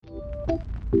Hey,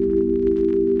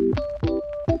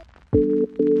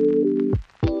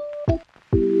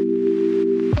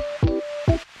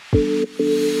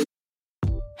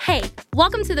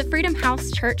 welcome to the Freedom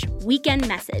House Church Weekend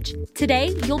Message.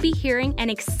 Today, you'll be hearing an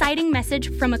exciting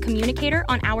message from a communicator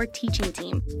on our teaching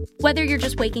team. Whether you're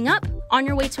just waking up, on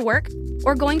your way to work,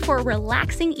 or going for a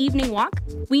relaxing evening walk,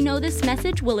 we know this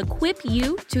message will equip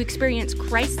you to experience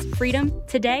Christ's freedom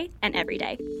today and every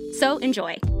day. So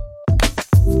enjoy.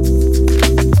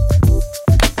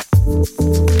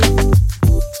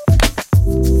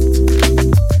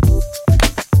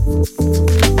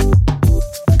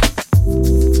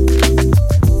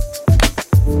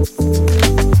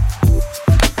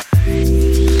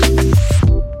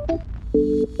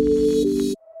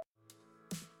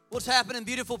 What's happening,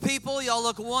 beautiful people? Y'all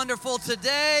look wonderful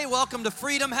today. Welcome to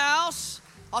Freedom House.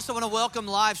 Also want to welcome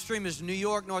live streamers New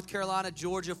York, North Carolina,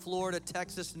 Georgia, Florida,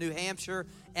 Texas, New Hampshire,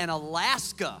 and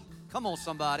Alaska. Come on,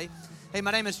 somebody. Hey,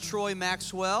 my name is Troy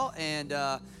Maxwell, and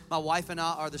my wife and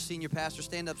I are the senior pastor.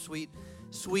 Stand up,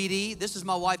 sweetie. This is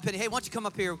my wife, Penny. Hey, why don't you come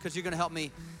up here because you're going to help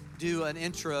me do an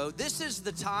intro. This is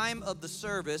the time of the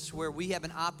service where we have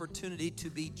an opportunity to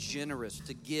be generous,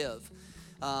 to give.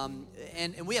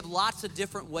 And we have lots of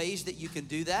different ways that you can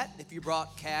do that. If you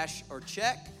brought cash or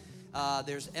check,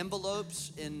 there's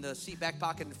envelopes in the seat back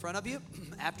pocket in front of you.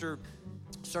 After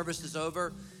service is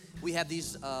over, we have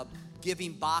these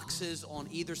giving boxes on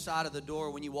either side of the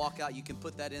door. When you walk out, you can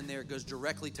put that in there. It goes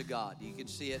directly to God. You can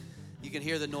see it. You can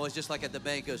hear the noise just like at the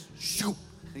bank. It goes shoo,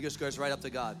 and it just goes right up to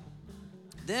God.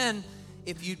 Then,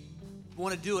 if you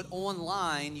want to do it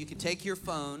online, you can take your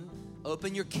phone,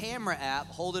 open your camera app,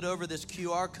 hold it over this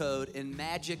QR code, and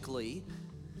magically,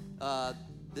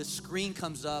 this screen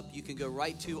comes up. You can go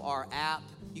right to our app.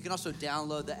 You can also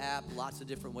download the app. Lots of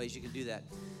different ways you can do that.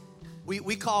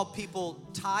 We call people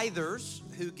tithers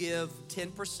who give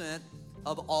 10%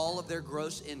 of all of their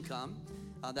gross income.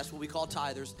 That's what we call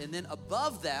tithers. And then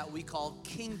above that, we call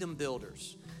kingdom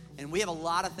builders. And we have a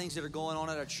lot of things that are going on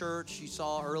at our church. You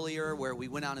saw earlier where we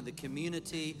went out in the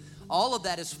community. All of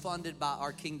that is funded by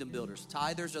our kingdom builders.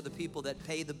 Tithers are the people that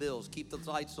pay the bills, keep the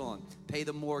lights on, pay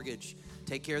the mortgage,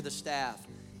 take care of the staff.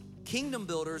 Kingdom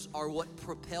builders are what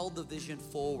propel the vision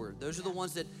forward. Those are the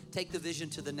ones that take the vision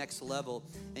to the next level,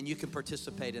 and you can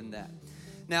participate in that.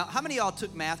 Now, how many of y'all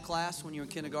took math class when you were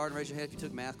in kindergarten? Raise your hand if you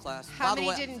took math class. How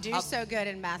many didn't do so good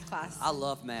in math class? I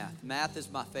love math. Math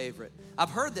is my favorite.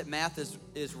 I've heard that math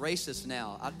is racist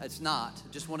now. It's not.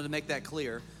 Just wanted to make that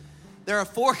clear. There are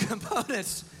 4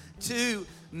 components to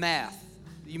math.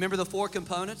 You remember the 4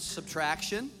 components?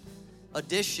 Subtraction,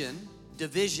 addition,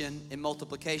 division, and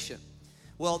multiplication.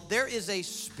 Well, there is a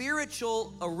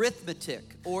spiritual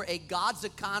arithmetic or a God's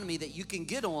economy that you can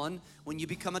get on when you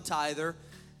become a tither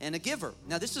and a giver.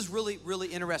 Now, this is really, really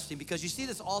interesting because you see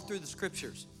this all through the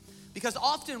scriptures. Because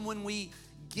often when we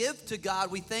give to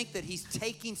God, we think that he's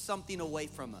taking something away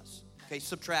from us. Okay,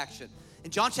 subtraction.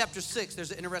 In John chapter 6,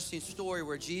 there's an interesting story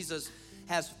where Jesus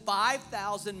has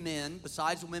 5,000 men,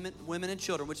 besides women and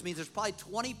children, which means there's probably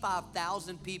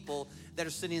 25,000 people that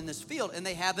are sitting in this field. And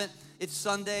it's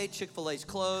Sunday, Chick-fil-A's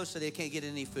closed, so they can't get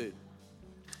any food.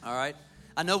 All right?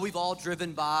 I know we've all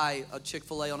driven by a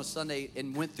Chick-fil-A on a Sunday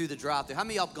and went through the drive-thru. How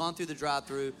many of y'all have gone through the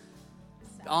drive-thru,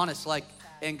 honest,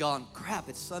 and gone, crap,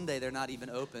 it's Sunday, they're not even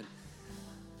open.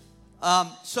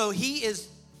 So he is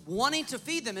wanting to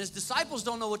feed them, and his disciples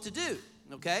don't know what to do,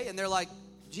 okay? And they're like,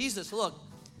 Jesus, look,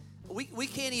 we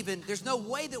can't even, there's no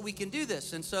way that we can do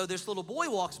this. And so this little boy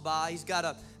walks by. He's got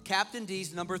a Captain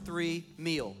D's No. 3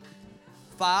 meal.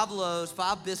 5 loaves,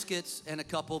 5 biscuits, and a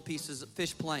couple pieces of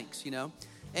fish planks,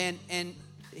 And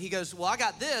he goes, well, I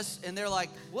got this. And they're like,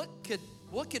 what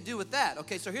could do with that?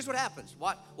 Okay, so here's what happens.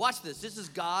 Watch this. This is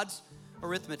God's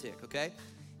arithmetic, okay?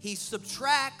 He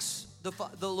subtracts the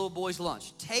little boy's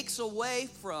lunch, takes away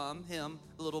from him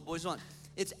the little boy's lunch.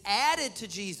 It's added to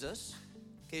Jesus.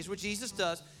 Okay, here's what Jesus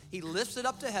does. He lifts it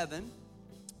up to heaven.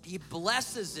 He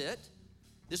blesses it.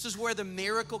 This is where the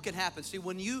miracle can happen. See,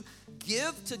 when you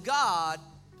give to God,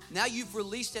 now you've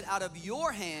released it out of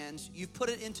your hands. You've put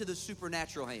it into the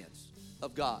supernatural hands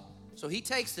of God. So he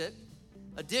takes it,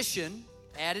 addition,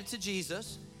 added to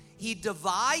Jesus. He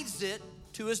divides it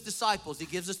to his disciples. He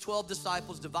gives us 12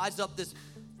 disciples, divides up this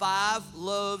 5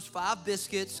 loaves, 5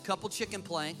 biscuits, couple chicken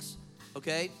planks,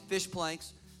 okay, fish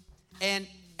planks. And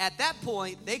at that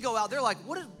point, they go out, they're like,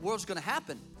 what in the world's going to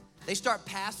happen? They start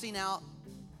passing out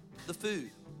the food.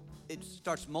 It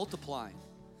starts multiplying.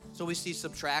 So we see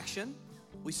subtraction.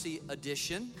 We see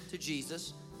addition to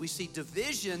Jesus. We see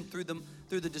division through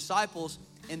the disciples.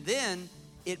 And then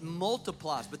it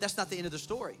multiplies. But that's not the end of the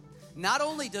story. Not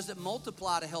only does it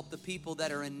multiply to help the people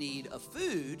that are in need of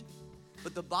food,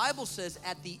 But the Bible says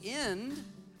at the end,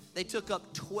 they took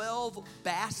up 12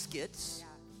 baskets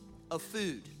of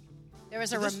food. There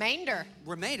was a remainder.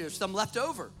 Some left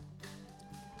over.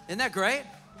 Isn't that great?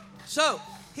 So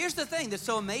here's the thing that's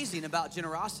so amazing about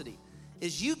generosity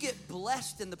is you get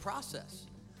blessed in the process.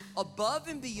 Above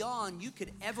and beyond you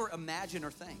could ever imagine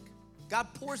or think. God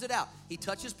pours it out. He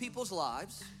touches people's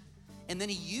lives, and then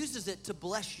he uses it to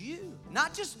bless you.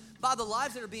 Not just by the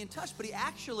lives that are being touched, but he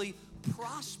actually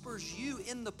prospers you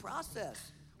in the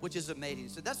process, which is amazing.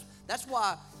 So that's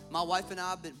why my wife and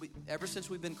I, ever since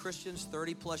we've been Christians,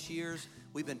 30 plus years,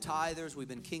 we've been tithers, we've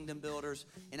been kingdom builders,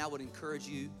 and I would encourage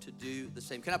you to do the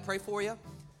same. Can I pray for you?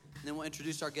 And then we'll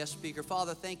introduce our guest speaker.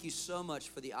 Father, thank you so much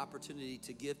for the opportunity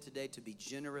to give today, to be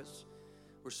generous.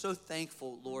 We're so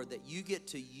thankful, Lord, that you get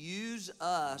to use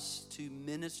us to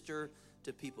minister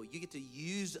to people. You get to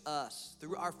use us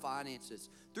through our finances,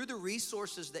 through the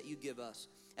resources that you give us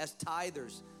as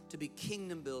tithers, to be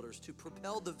kingdom builders, to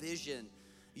propel the vision,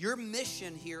 your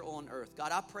mission here on earth.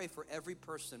 God, I pray for every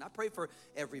person. I pray for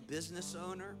every business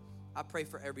owner. I pray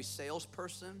for every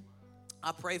salesperson.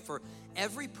 I pray for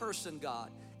every person,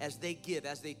 God, as they give,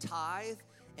 as they tithe,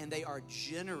 and they are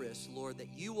generous, Lord, that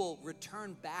you will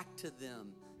return back to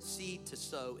them seed to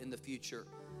sow in the future.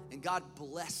 And God,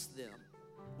 bless them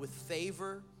with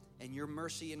favor and your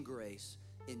mercy and grace.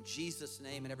 In Jesus'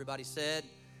 name. And everybody said,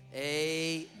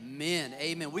 amen.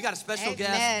 Amen. We got a special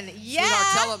guest. Yeah.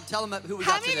 Sweetheart, tell them who we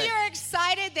got today. How many of you are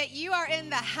excited that you are in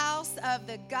the house of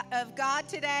God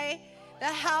today? The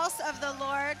house of the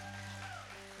Lord.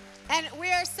 And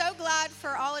we are so glad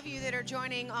for all of you that are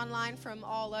joining online from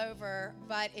all over.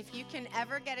 But if you can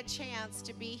ever get a chance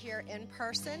to be here in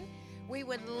person, we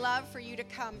would love for you to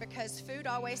come, because food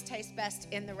always tastes best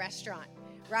in the restaurant,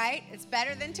 right? It's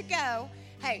better than to go.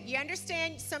 Hey, you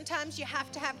understand sometimes you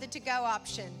have to have the to-go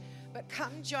option, but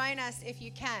come join us if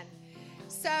you can.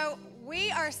 So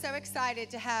we are so excited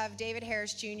to have David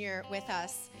Harris Jr. with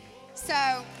us.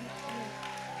 So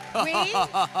Are you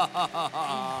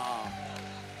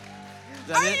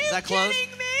close?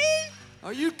 kidding me?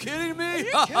 Are you kidding me? Are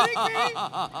you kidding me?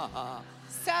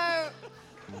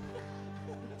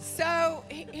 So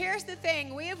here's the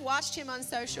thing. We have watched him on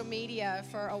social media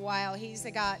for a while. He's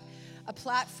got a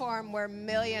platform where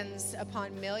millions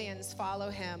upon millions follow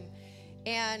him.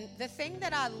 And the thing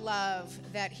that I love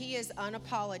that he is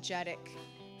unapologetic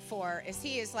for is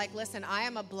he is like, listen, I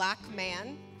am a black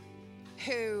man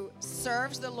who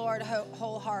serves the Lord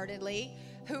wholeheartedly,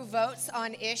 who votes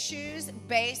on issues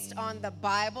based on the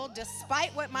Bible,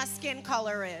 despite what my skin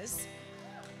color is.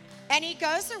 And he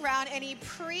goes around and he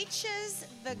preaches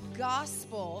the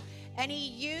gospel, and he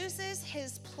uses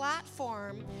his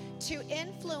platform to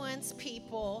influence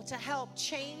people to help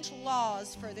change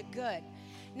laws for the good.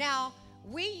 Now,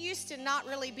 we used to not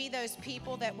really be those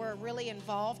people that were really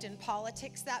involved in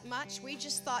politics that much. We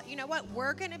just thought, you know what,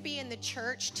 we're going to be in the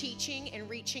church teaching and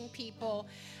reaching people,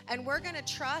 and we're going to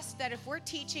trust that if we're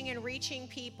teaching and reaching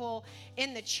people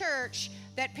in the church,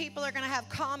 that people are going to have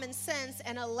common sense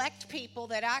and elect people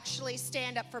that actually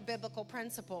stand up for biblical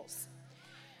principles.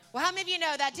 Well, how many of you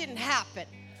know that didn't happen,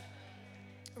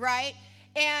 right?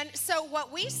 And so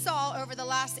what we saw over the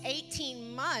last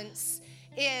 18 months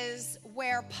is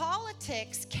where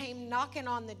politics came knocking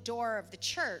on the door of the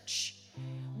church.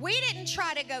 We didn't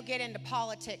try to go get into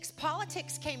politics.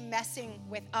 Politics came messing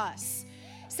with us,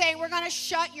 saying we're going to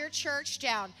shut your church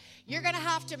down. You're going to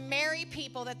have to marry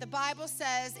people that the Bible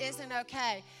says isn't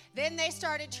okay. Then they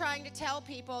started trying to tell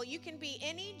people you can be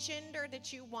any gender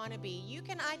that you want to be. You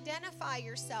can identify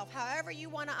yourself however you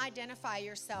want to identify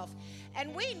yourself.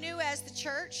 And we knew as the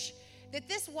church that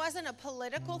this wasn't a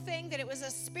political thing, that it was a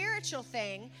spiritual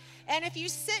thing. And if you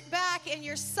sit back and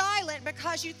you're silent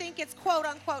because you think it's quote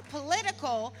unquote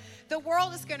political, the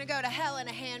world is going to go to hell in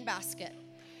a handbasket.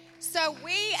 So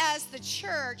we as the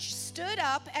church stood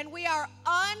up, and we are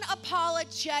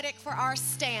unapologetic for our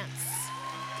stance.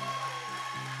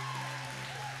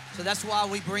 So that's why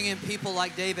we bring in people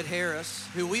like David Harris,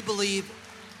 who we believe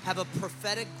have a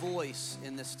prophetic voice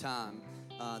in this time.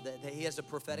 That he has a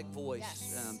prophetic voice.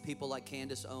 Yes. People like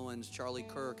Candace Owens, Charlie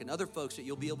Kirk, and other folks that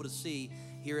you'll be able to see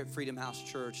here at Freedom House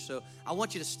Church. So I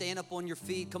want you to stand up on your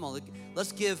feet. Come on,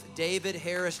 let's give David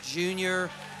Harris Jr.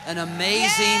 an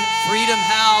amazing Freedom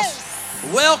House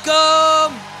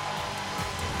welcome.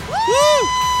 Woo!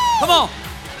 Come on.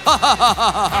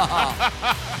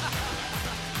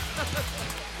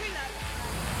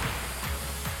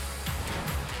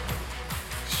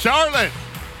 Charlotte,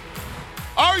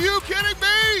 are you kidding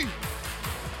me?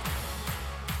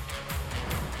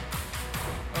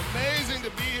 Amazing to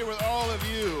be here with all of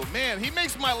you. Man, he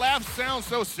makes my laugh sound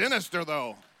so sinister,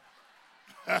 though.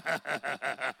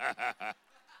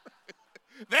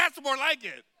 That's more like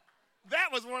it. That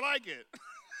was more like it.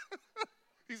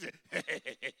 He said,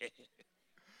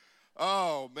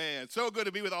 oh, man. So good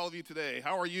to be with all of you today.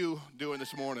 How are you doing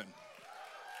this morning?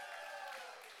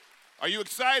 Are you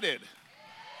excited?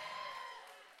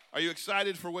 Are you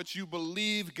excited for what you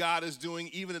believe God is doing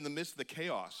even in the midst of the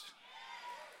chaos?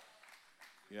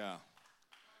 Yeah.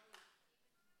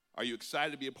 Are you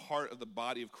excited to be a part of the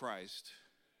body of Christ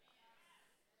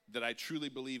that I truly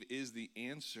believe is the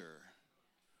answer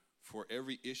for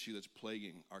every issue that's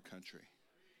plaguing our country?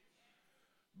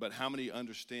 But how many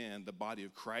understand the body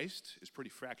of Christ is pretty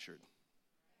fractured?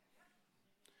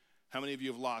 How many of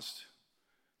you have lost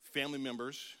family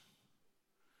members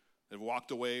that have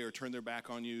walked away or turned their back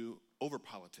on you over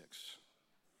politics,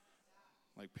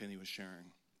 like Penny was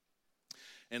sharing?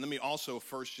 And let me also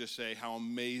first just say how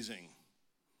amazing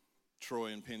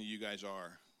Troy and Penny, you guys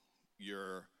are.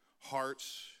 Your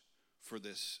hearts for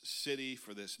this city,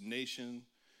 for this nation,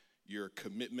 your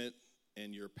commitment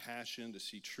and your passion to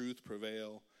see truth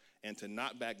prevail and to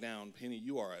not back down. Penny,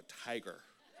 you are a tiger.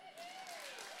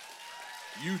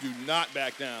 You do not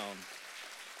back down.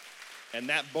 And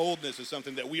that boldness is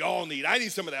something that we all need. I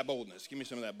need some of that boldness. Give me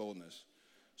some of that boldness.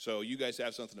 So you guys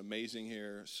have something amazing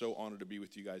here. So honored to be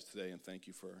with you guys today, and thank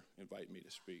you for inviting me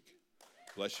to speak.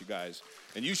 Bless you guys.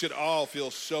 And you should all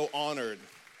feel so honored,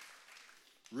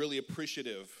 really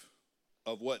appreciative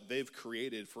of what they've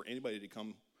created for anybody to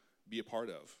come be a part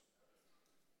of.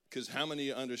 Because how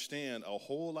many understand a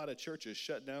whole lot of churches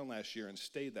shut down last year and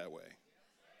stayed that way?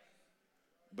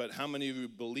 But how many of you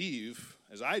believe,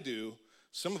 as I do,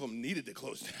 some of them needed to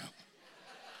close down?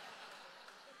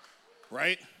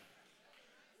 Right?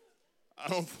 I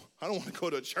don't want to go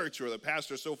to a church where the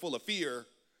pastor's so full of fear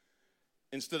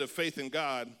instead of faith in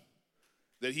God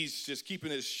that he's just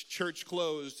keeping his church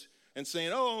closed and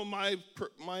saying, oh, my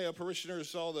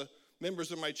parishioners, all the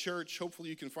members of my church, hopefully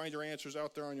you can find your answers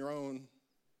out there on your own.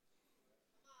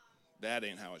 That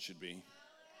ain't how it should be.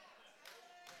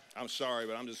 I'm sorry,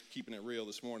 but I'm just keeping it real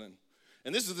this morning.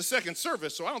 And this is the second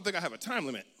service, so I don't think I have a time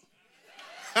limit.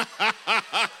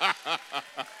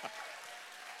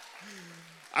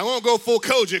 I won't go full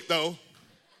Kojic, though.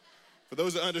 For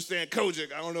those that understand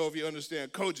Kojic, I don't know if you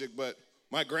understand Kojic, but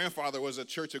my grandfather was a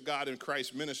Church of God in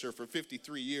Christ minister for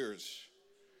 53 years.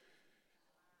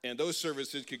 And those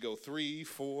services could go 3,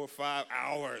 4, 5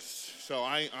 hours. So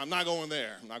I'm not going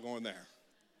there. I'm not going there.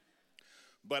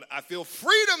 But I feel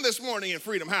freedom this morning in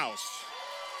Freedom House.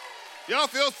 Y'all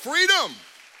feel freedom.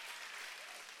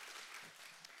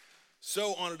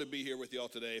 So honored to be here with y'all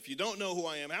today. If you don't know who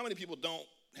I am, how many people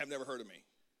have never heard of me?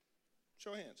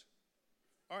 Show of hands.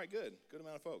 All right, good. Good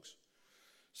amount of folks.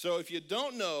 So if you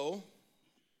don't know,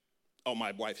 oh,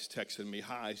 my wife's texting me.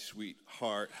 Hi,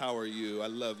 sweetheart. How are you? I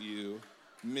love you.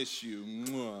 Miss you.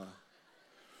 Mwah.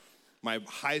 My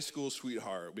high school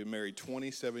sweetheart. We've been married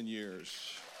 27 years.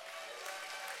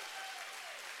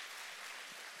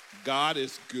 God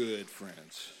is good,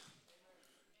 friends.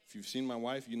 If you've seen my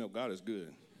wife, you know God is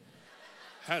good.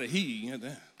 How did he get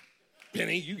that?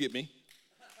 Penny, you get me.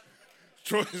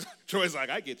 Troy's like,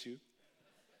 I get you.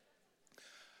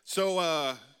 So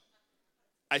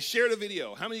I shared a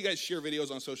video. How many of you guys share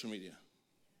videos on social media?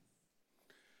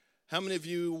 How many of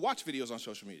you watch videos on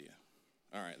social media?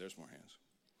 All right, there's more hands.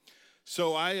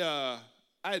 So I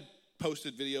had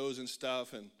posted videos and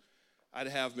stuff, and I'd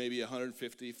have maybe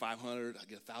 150, 500, I'd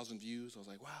get 1,000 views. I was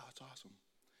like, wow, that's awesome.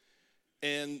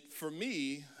 And for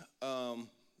me,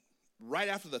 right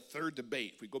after the third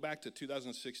debate, if we go back to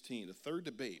 2016, the third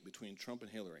debate between Trump and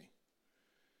Hillary.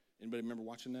 Anybody remember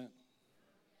watching that?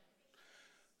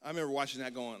 I remember watching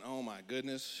that going, oh my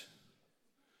goodness,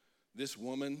 this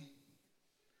woman.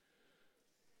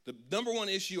 The number one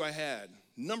issue I had,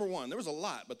 there was a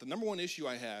lot, but the number one issue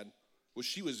I had was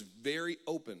she was very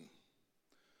open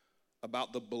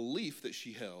about the belief that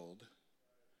she held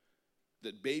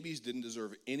that babies didn't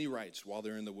deserve any rights while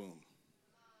they're in the womb,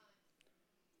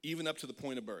 even up to the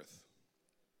point of birth.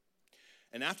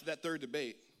 And after that third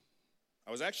debate,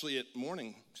 I was actually at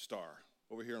Morning Star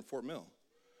over here in Fort Mill.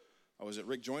 I was at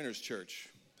Rick Joyner's church.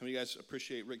 Some of you guys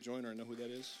appreciate Rick Joyner and know who that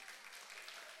is?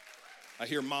 I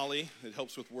hear Molly, that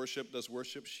helps with worship, does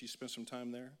worship. She spent some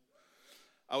time there.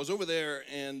 I was over there,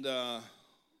 and I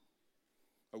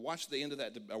watched the end of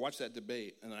that. I watched that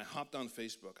debate, and then I hopped on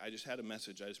Facebook. I just had a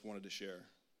message I just wanted to share.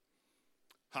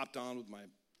 Hopped on with my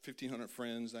 1,500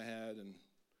 friends I had, and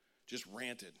just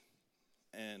ranted.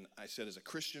 And I said, as a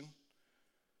Christian,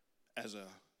 as a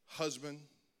husband,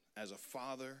 as a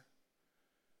father,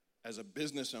 as a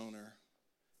business owner,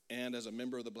 and as a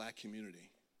member of the black community,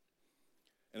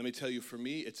 And let me tell you, for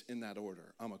me, it's in that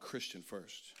order. I'm a Christian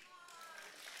first.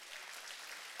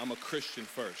 I'm a Christian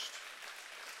first.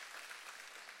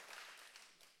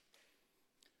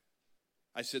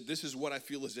 I said, this is what I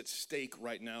feel is at stake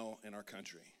right now in our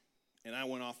country. And I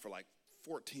went off for like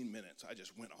 14 minutes. I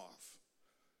just went off.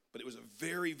 But it was a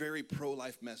very, very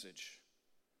pro-life message.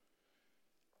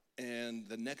 And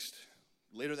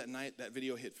later that night, that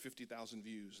video hit 50,000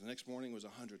 views. The next morning was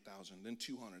 100,000, then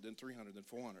 200, then 300, then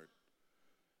 400.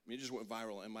 I mean, it just went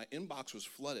viral. And my inbox was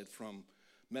flooded from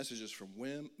messages from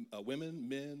women,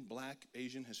 men, black,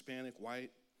 Asian, Hispanic,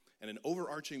 white. And an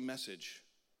overarching message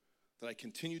that I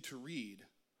continued to read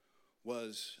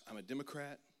was, I'm a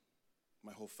Democrat,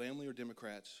 my whole family are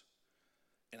Democrats,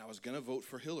 and I was going to vote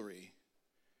for Hillary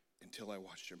until I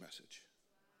watched your message.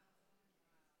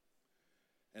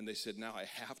 And they said, now I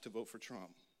have to vote for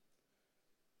Trump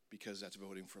because that's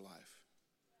voting for life.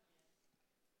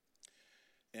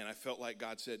 And I felt like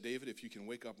God said, David, if you can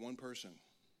wake up one person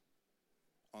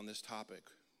on this topic,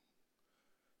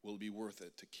 will it be worth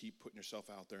it to keep putting yourself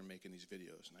out there and making these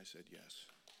videos? And I said, yes.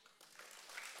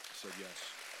 I said, yes.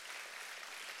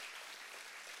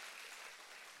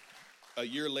 A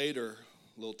year later,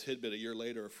 a year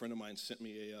later, a friend of mine sent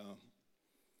me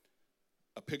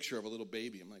a picture of a little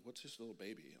baby. I'm like, what's this little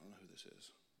baby? I don't know who this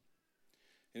is.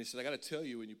 And he said, I got to tell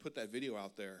you, when you put that video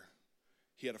out there,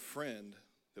 he had a friend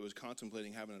that was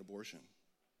contemplating having an abortion.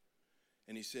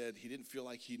 And he said he didn't feel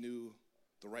like he knew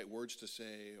the right words to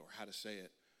say or how to say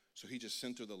it. So he just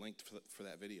sent her the link for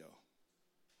that video.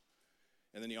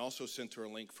 And then he also sent her a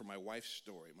link for my wife's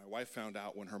story. My wife found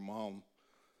out when her mom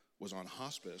was on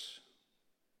hospice.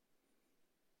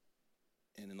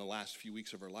 And in the last few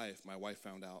weeks of her life, my wife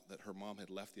found out that her mom had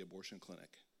left the abortion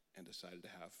clinic and decided to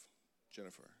have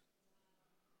Jennifer.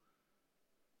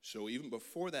 So even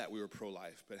before that, we were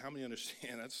pro-life. But how many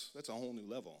understand that's a whole new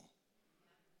level?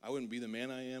 I wouldn't be the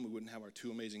man I am. We wouldn't have our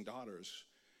two amazing daughters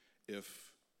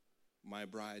if my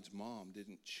bride's mom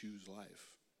didn't choose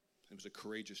life. It was a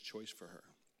courageous choice for her.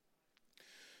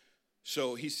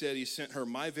 So he said he sent her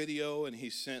my video, and he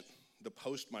sent the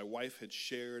post my wife had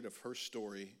shared of her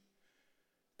story.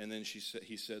 And then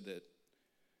he said that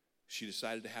she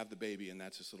decided to have the baby, and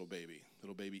that's this little baby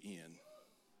Ian.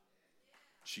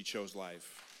 She chose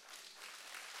life.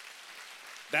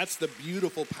 That's the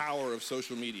beautiful power of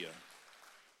social media.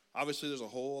 Obviously, there's a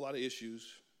whole lot of issues,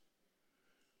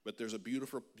 but there's a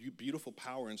beautiful, beautiful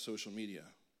power in social media.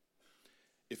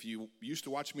 If you used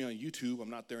to watch me on YouTube, I'm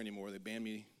not there anymore. They banned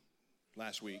me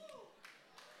last week.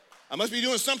 I must be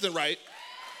doing something right.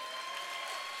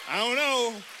 I don't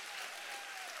know.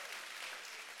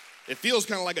 It feels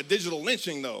kind of like a digital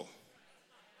lynching, though.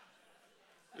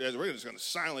 Yeah, we're just going to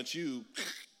silence you.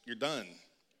 You're done.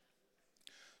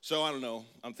 So I don't know.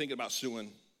 I'm thinking about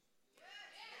suing.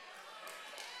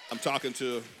 I'm talking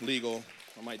to legal.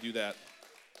 I might do that.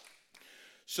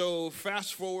 So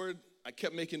fast forward, I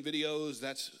kept making videos.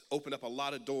 That's opened up a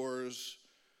lot of doors.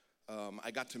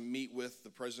 I got to meet with the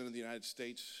President of the United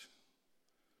States,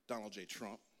 Donald J.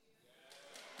 Trump,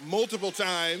 multiple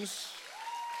times.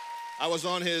 I was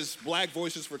on his Black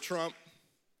Voices for Trump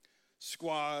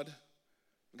squad.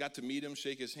 Got to meet him,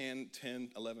 shake his hand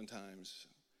 10, 11 times.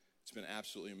 It's been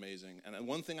absolutely amazing. And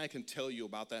one thing I can tell you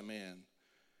about that man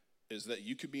is that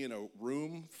you could be in a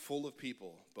room full of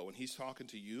people, but when he's talking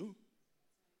to you,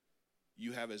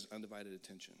 you have his undivided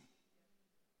attention.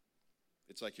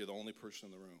 It's like you're the only person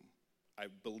in the room.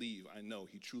 I know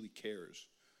he truly cares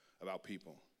about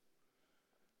people.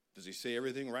 Does he say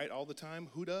everything right all the time?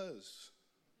 Who does?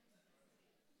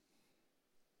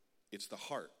 It's the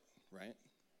heart, right?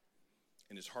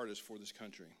 And his heart is for this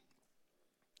country.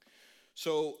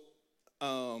 So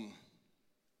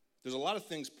there's a lot of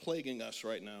things plaguing us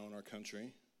right now in our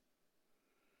country.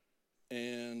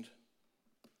 And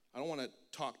I don't want to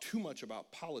talk too much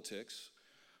about politics.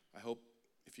 I hope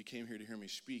if you came here to hear me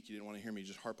speak, you didn't want to hear me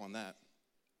just harp on that.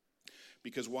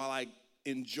 Because while I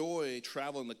enjoy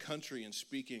traveling the country and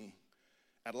speaking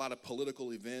at a lot of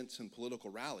political events and political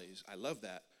rallies, I love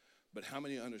that. But how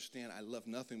many understand I love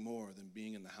nothing more than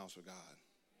being in the house of God?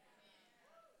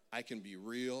 I can be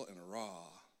real and raw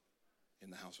in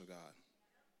the house of God.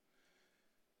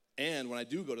 And when I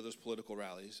do go to those political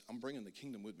rallies, I'm bringing the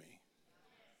kingdom with me.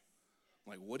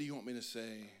 I'm like, what do you want me to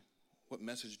say? What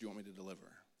message do you want me to deliver?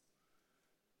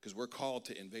 Because we're called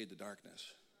to invade the darkness,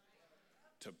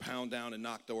 to pound down and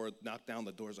knock down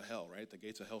the doors of hell, right? The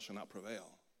gates of hell shall not prevail.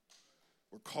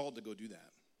 We're called to go do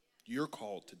that. You're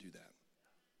called to do that.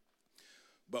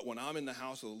 But when I'm in the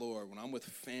house of the Lord, when I'm with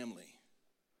family,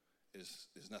 is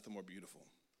nothing more beautiful.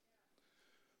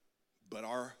 But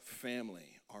our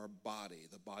family, our body,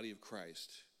 the body of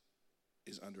Christ,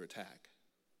 is under attack,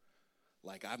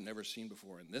 like I've never seen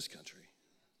before in this country.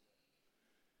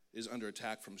 Is under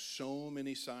attack from so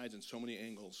many sides and so many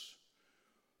angles.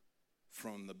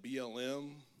 From the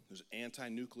BLM, there's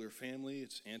anti-nuclear family,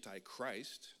 it's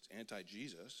anti-Christ, it's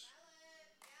anti-Jesus.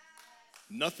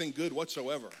 Nothing good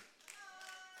whatsoever.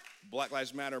 Black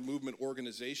Lives Matter movement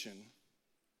organization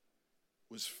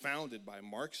was founded by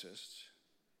Marxists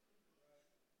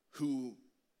who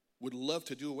would love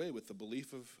to do away with the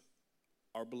belief of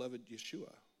our beloved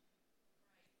Yeshua.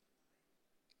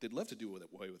 They'd love to do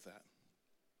away with that.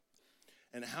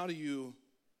 And how do you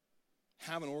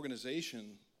have an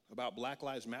organization about Black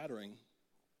Lives Mattering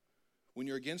when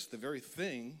you're against the very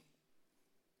thing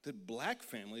that black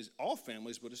families, all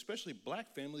families, but especially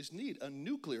black families need, a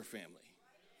nuclear family?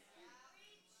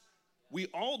 We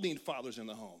all need fathers in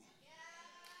the home.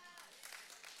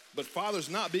 But fathers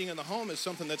not being in the home is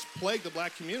something that's plagued the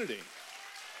black community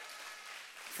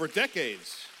for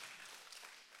decades.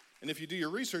 And if you do your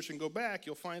research and go back,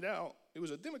 you'll find out it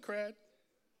was a Democrat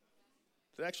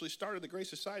that actually started the Great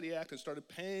Society Act and started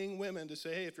paying women to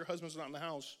say, hey, if your husband's not in the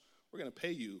house, we're going to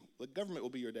pay you. The government will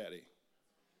be your daddy.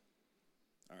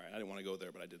 All right, I didn't want to go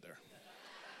there, but I did there.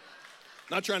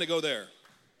 Not trying to go there.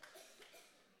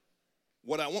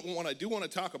 What I do want to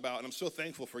talk about, and I'm so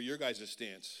thankful for your guys'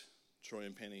 stance, Troy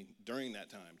and Penny, during that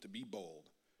time, to be bold,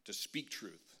 to speak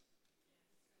truth.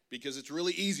 Because it's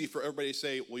really easy for everybody to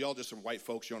say, well, y'all just some white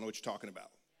folks, you don't know what you're talking about.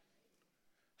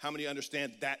 How many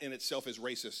understand that in itself is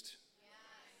racist?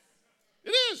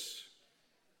 It is.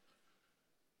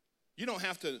 You don't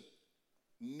have to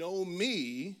know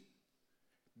me,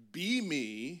 be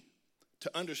me,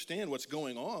 to understand what's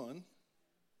going on.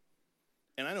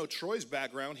 And I know Troy's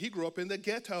background, he grew up in the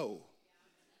ghetto.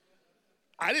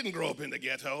 I didn't grow up in the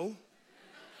ghetto.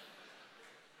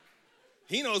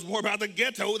 He knows more about the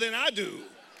ghetto than I do.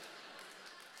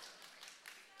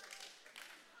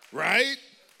 Right?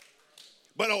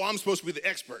 But I'm supposed to be the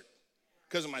expert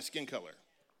because of my skin color.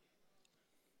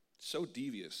 So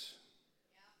devious,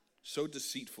 so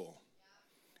deceitful.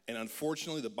 And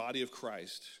unfortunately, the body of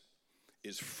Christ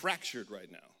is fractured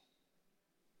right now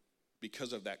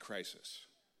because of that crisis.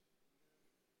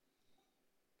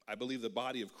 I believe the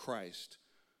body of Christ,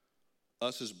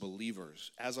 us as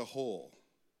believers, as a whole,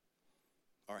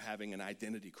 are having an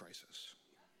identity crisis.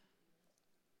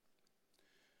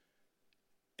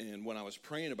 And when I was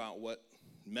praying about what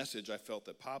message I felt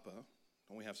that Papa,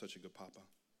 don't we have such a good Papa?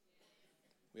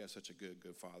 We have such a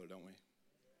good Father, don't we?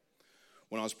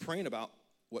 When I was praying about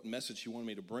what message he wanted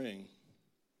me to bring,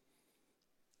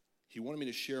 he wanted me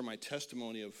to share my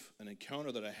testimony of an encounter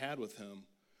that I had with him,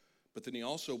 but then he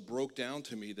also broke down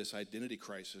to me this identity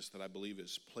crisis that I believe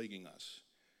is plaguing us.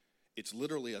 It's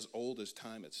literally as old as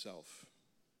time itself.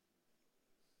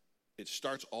 It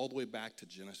starts all the way back to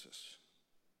Genesis.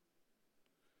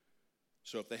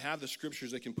 So if they have the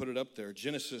scriptures, they can put it up there.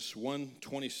 Genesis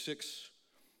 1:26.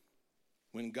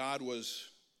 When God was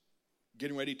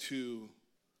getting ready to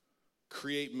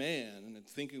create man and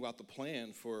thinking about the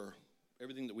plan for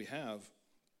everything that we have,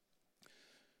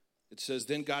 it says,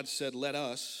 then God said, let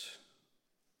us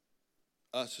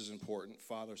is important,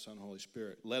 Father, Son, Holy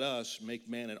Spirit, let us make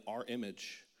man in our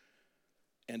image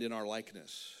and in our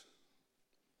likeness.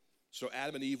 So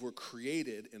Adam and Eve were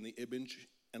created in the image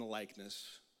and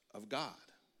likeness of God.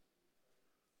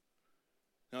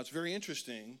 Now it's very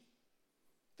interesting.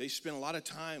 They spent a lot of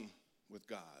time with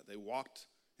God. They walked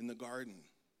in the garden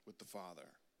with the Father.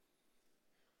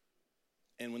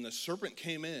 And when the serpent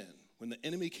came in, when the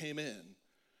enemy came in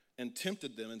and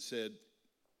tempted them and said,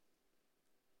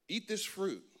 eat this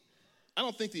fruit, I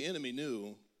don't think the enemy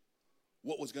knew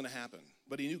what was going to happen,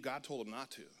 but he knew God told him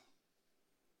not to.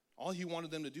 All he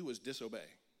wanted them to do was disobey,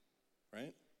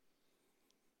 right?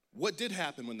 What did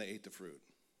happen when they ate the fruit?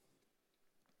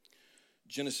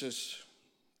 Genesis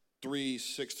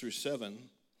 3:6-7.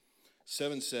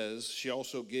 7 says, she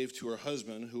also gave to her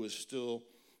husband who was still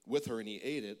with her, and he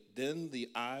ate it. Then the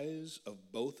eyes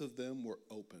of both of them were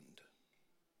opened.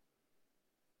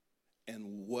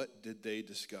 And what did they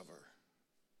discover?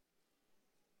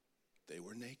 They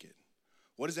were naked.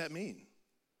 What does that mean?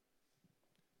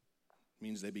 It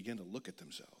means they began to look at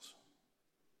themselves.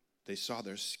 They saw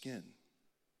their skin.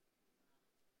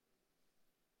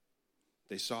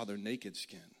 They saw their naked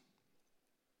skin.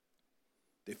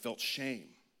 They felt shame.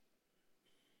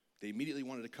 They immediately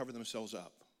wanted to cover themselves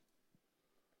up.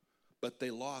 But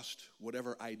they lost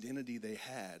whatever identity they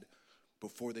had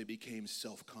before they became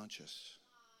self-conscious.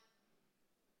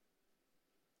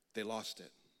 They lost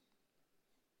it.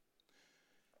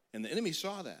 And the enemy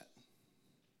saw that.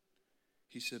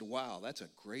 He said, wow, that's a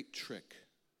great trick.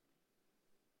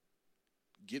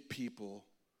 get people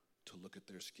to look at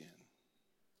their skin?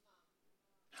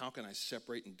 How can I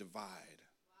separate and divide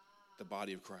the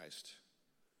body of Christ?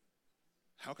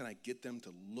 How can I get them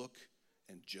to look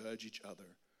and judge each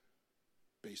other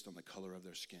based on the color of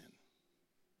their skin?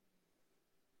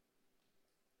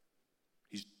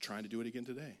 He's trying to do it again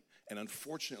today. And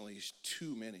unfortunately, it's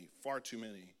too many, far too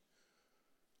many,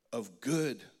 of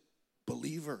good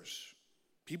believers,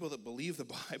 people that believe the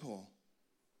Bible,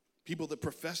 people that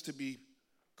profess to be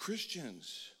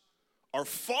Christians, are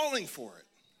falling for it.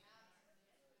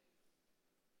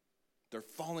 They're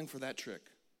falling for that trick.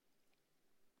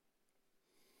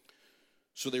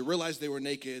 So they realized they were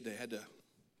naked. They had to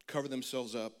cover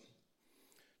themselves up.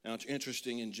 Now it's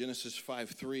interesting, in Genesis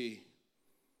 5:3,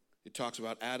 it talks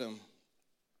about Adam.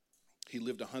 He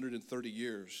lived 130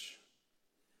 years,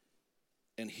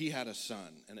 and he had a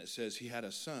son. And it says he had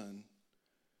a son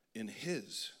in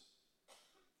his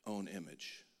own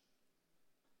image.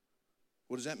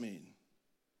 What does that mean?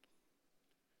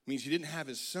 It means he didn't have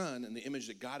his son in the image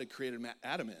that God had created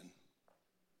Adam in.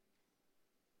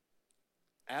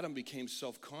 Adam became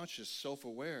self-conscious,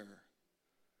 self-aware,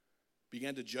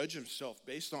 began to judge himself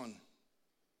based on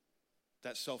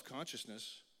that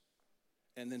self-consciousness,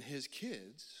 and then his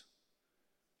kids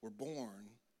were born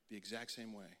the exact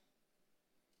same way.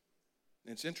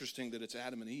 And it's interesting that it's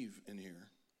Adam and Eve in here.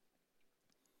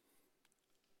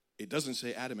 It doesn't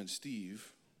say Adam and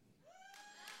Steve.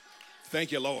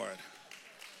 Thank you, Lord.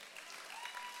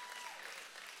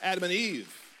 Adam and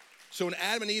Eve. So when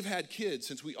Adam and Eve had kids,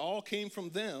 since we all came from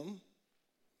them,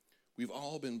 we've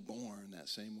all been born that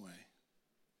same way.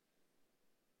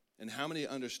 And how many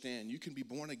understand you can be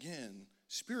born again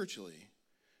spiritually,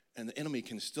 and the enemy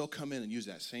can still come in and use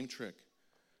that same trick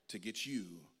to get you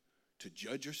to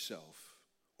judge yourself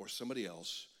or somebody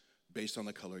else based on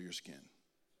the color of your skin?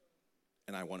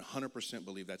 And I 100%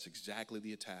 believe that's exactly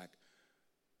the attack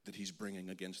that he's bringing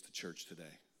against the church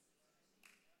today.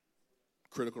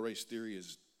 Critical race theory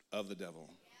is of the devil.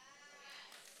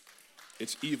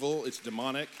 It's evil, it's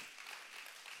demonic.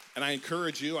 And I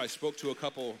encourage you, I spoke to a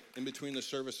couple in between the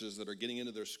services that are getting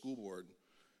into their school board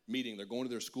meeting. They're going to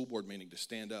their school board meeting to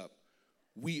stand up.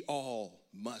 We all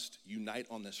must unite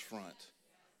on this front.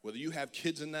 Whether you have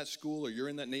kids in that school or you're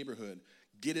in that neighborhood,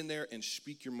 get in there and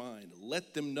speak your mind.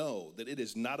 Let them know that it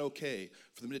is not okay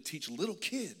for them to teach little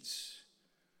kids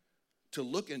to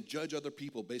look and judge other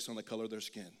people based on the color of their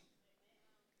skin.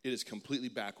 It is completely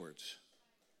backwards.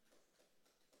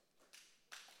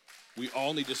 We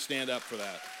all need to stand up for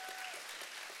that.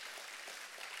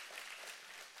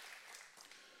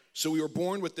 So we were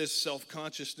born with this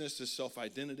self-consciousness, this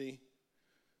self-identity.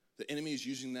 The enemy is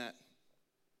using that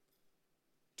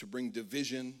to bring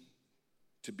division,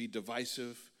 to be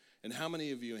divisive. And how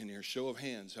many of you in here, show of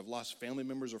hands, have lost family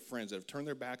members or friends that have turned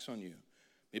their backs on you?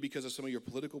 Maybe because of some of your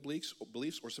political beliefs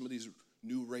or some of these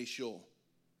new racial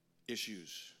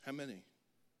issues. How many?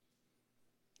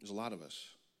 There's a lot of us.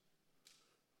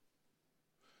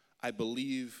 I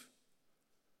believe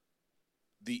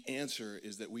the answer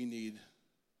is that we need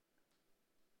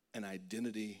an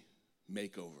identity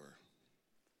makeover.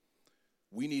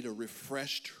 We need a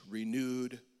refreshed,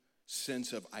 renewed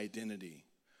sense of identity.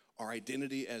 Our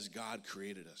identity as God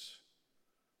created us,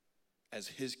 as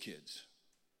his kids.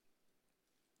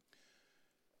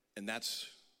 And that's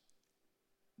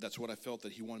what I felt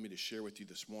that he wanted me to share with you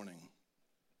this morning.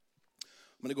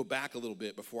 I'm going to go back a little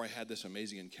bit before I had this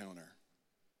amazing encounter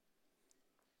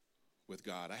with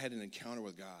God. I had an encounter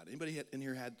with God. Anybody in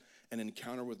here had an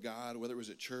encounter with God, whether it was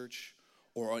at church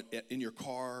or in your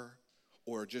car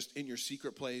or just in your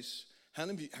secret place? How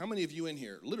many of you in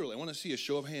here, literally, I want to see a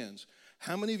show of hands.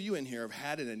 How many of you in here have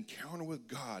had an encounter with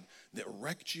God that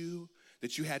wrecked you,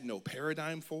 that you had no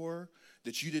paradigm for,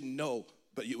 that you didn't know,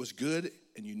 but it was good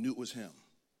and you knew it was him?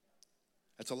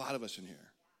 That's a lot of us in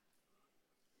here.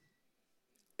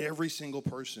 Every single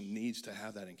person needs to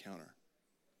have that encounter.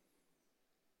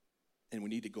 And we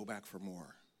need to go back for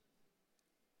more.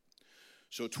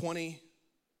 So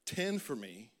 2010 for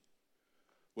me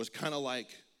was kind of like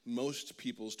most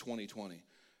people's 2020.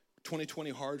 2020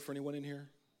 hard for anyone in here?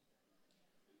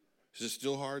 Is it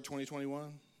still hard,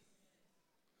 2021?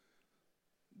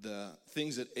 The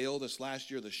things that ailed us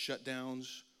last year, the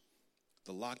shutdowns,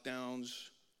 the lockdowns,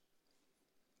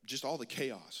 just all the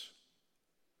chaos,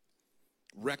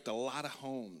 wrecked a lot of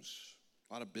homes.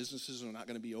 A lot of businesses are not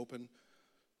going to be open.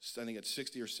 I think at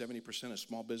 60 or 70% of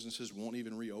small businesses won't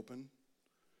even reopen.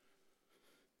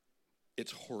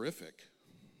 It's horrific.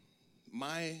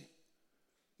 My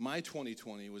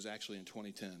 2020 was actually in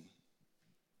 2010.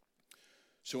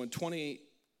 So in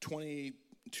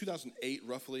 2008,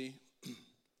 roughly,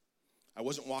 I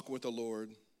wasn't walking with the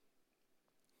Lord.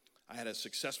 I had a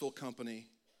successful company.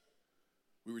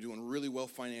 We were doing really well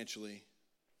financially.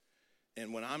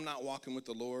 And when I'm not walking with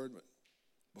the Lord,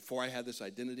 before I had this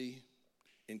identity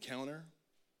encounter,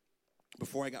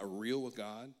 before I got real with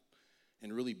God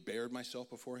and really bared myself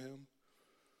before him,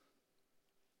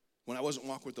 when I wasn't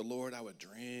walking with the Lord, I would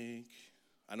drink.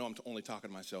 I know I'm only talking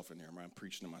to myself in here. I'm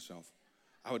preaching to myself.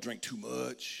 I would drink too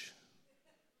much.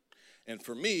 And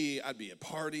for me, I'd be at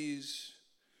parties.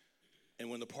 And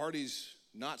when the party's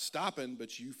not stopping,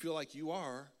 but you feel like you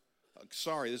are,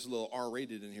 sorry, this is a little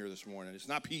R-rated in here this morning. It's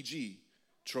not PG.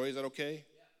 Troy, is that okay?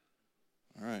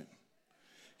 Yeah. All right.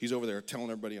 He's over there telling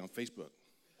everybody on Facebook.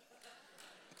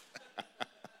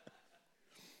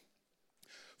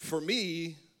 For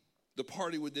me, the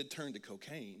party would then turn to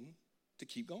cocaine to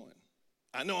keep going.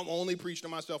 I know I'm only preaching to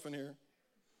myself in here.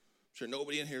 I'm sure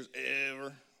nobody in here has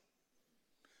ever.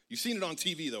 You've seen it on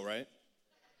TV though, right?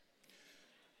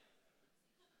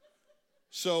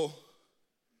 So,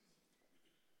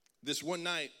 this one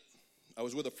night, I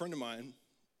was with a friend of mine.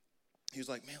 He was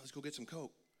like, man, let's go get some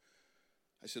Coke.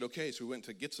 I said, okay. So we went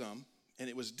to get some, and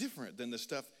it was different than the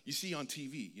stuff you see on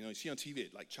TV. You know, you see on TV,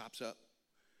 it like chops up.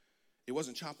 It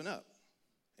wasn't chopping up.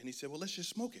 And he said, well, let's just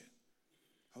smoke it.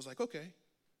 I was like, okay.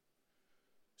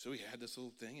 So we had this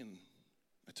little thing, and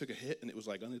I took a hit, and it was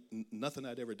like nothing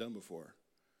I'd ever done before.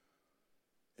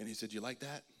 And he said, you like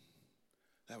that?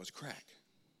 That was crack.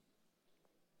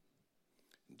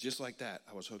 Just like that,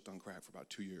 I was hooked on crack for about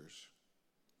 2 years.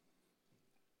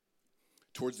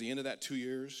 Towards the end of that 2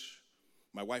 years,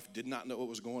 my wife did not know what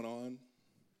was going on.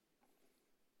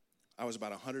 I was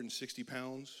about 160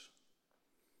 pounds.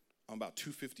 I'm about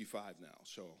 255 now,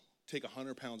 so take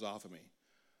 100 pounds off of me.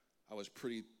 I was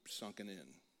pretty sunken in.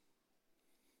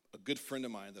 A good friend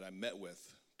of mine that I met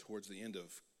with towards the end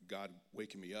of God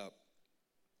waking me up.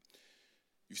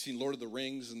 You've seen Lord of the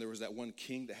Rings, and there was that one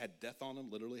king that had death on him,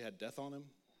 literally had death on him.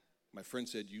 My friend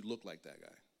said, you look like that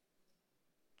guy.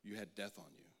 You had death on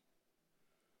you.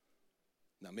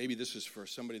 Now, maybe this is for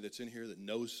somebody that's in here that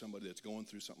knows somebody that's going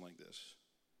through something like this.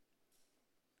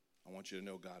 I want you to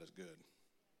know God is good.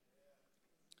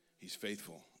 He's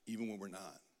faithful, even when we're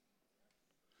not.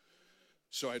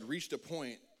 So I'd reached a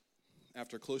point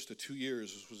after close to 2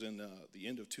 years, this was in the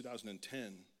end of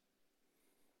 2010,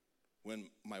 when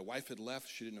my wife had left.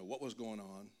 She didn't know what was going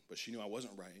on, but she knew I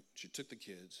wasn't right. She took the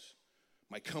kids.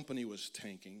 My company was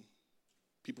tanking.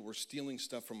 People were stealing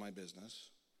stuff from my business.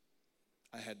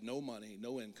 I had no money,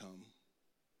 no income.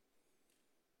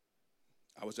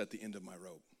 I was at the end of my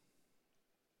rope.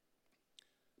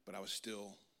 But I was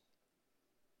still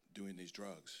doing these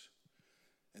drugs.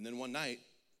 And then one night,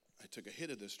 I took a hit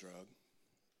of this drug,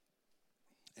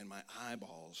 and my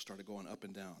eyeballs started going up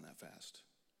and down that fast.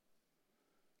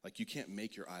 Like, you can't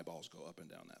make your eyeballs go up and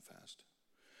down that fast.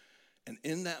 And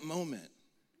in that moment,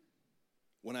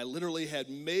 when I literally had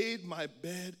made my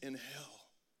bed in hell,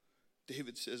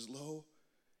 David says, lo,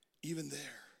 even there,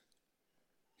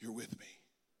 you're with me.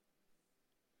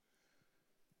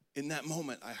 In that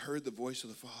moment, I heard the voice of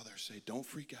the Father say, don't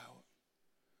freak out.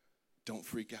 Don't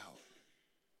freak out.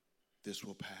 This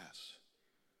will pass.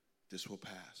 This will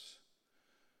pass.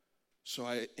 So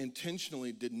I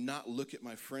intentionally did not look at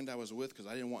my friend I was with because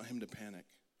I didn't want him to panic.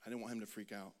 I didn't want him to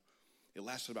freak out. It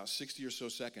lasted about 60 or so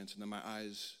seconds, and then my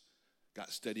eyes got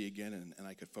steady again, and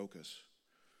I could focus.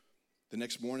 The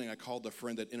next morning, I called the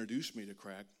friend that introduced me to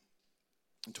crack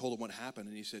and told him what happened,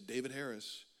 and he said, David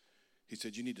Harris, he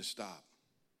said, you need to stop.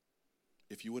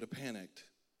 If you would have panicked,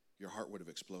 your heart would have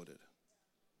exploded.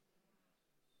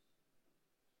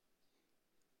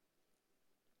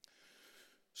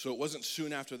 So it wasn't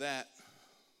soon after that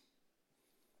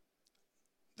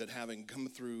having come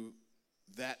through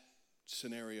that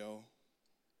scenario,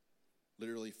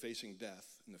 literally facing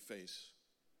death in the face,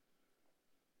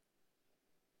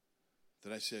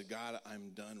 that I said, God,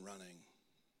 I'm done running.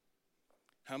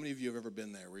 How many of you have ever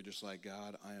been there where you're just like,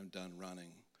 God, I am done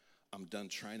running. I'm done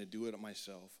trying to do it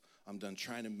myself. I'm done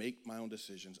trying to make my own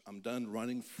decisions. I'm done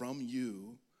running from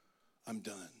you. I'm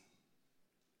done.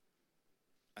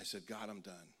 I said, God, I'm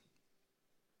done.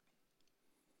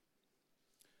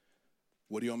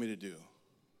 What do you want me to do?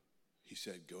 He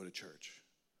said, go to church.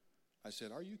 I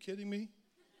said, are you kidding me?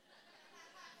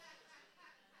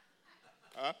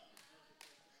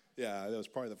 Yeah, that was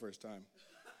probably the first time.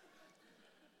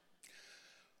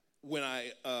 When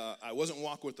I wasn't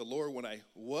walking with the Lord, when I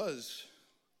was,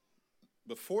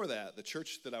 before that, the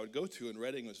church that I would go to in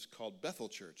Redding was called Bethel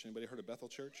Church. Anybody heard of Bethel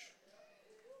Church?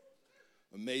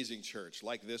 Amazing church,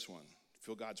 like this one.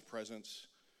 Feel God's presence.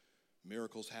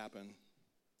 Miracles happen.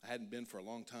 I hadn't been for a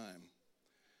long time.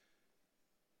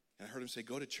 And I heard him say,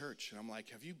 go to church. And I'm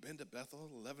like, have you been to Bethel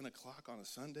at 11 o'clock on a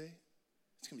Sunday?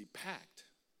 It's going to be packed.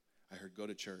 I heard, go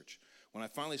to church. When I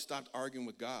finally stopped arguing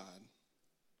with God,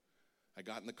 I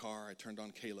got in the car, I turned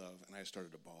on K-Love, and I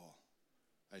started to bawl.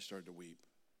 I started to weep.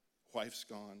 Wife's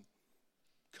gone.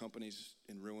 Company's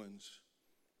in ruins.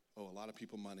 Oh, a lot of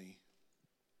people money.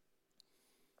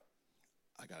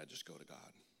 I got to just go to God.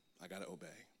 I got to obey.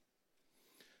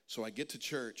 So I get to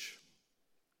church,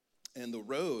 and the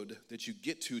road that you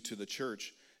get to the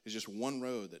church is just one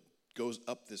road that goes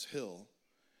up this hill,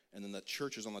 and then the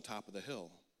church is on the top of the hill.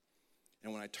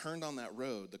 And when I turned on that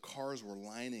road, the cars were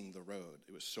lining the road.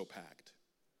 It was so packed.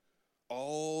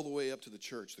 All the way up to the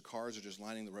church, the cars are just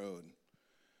lining the road.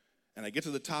 And I get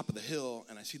to the top of the hill,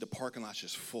 and I see the parking lot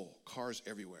just full, cars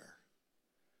everywhere.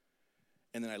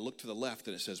 And then I look to the left,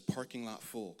 and it says parking lot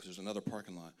full, because there's another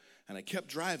parking lot. And I kept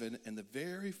driving, and the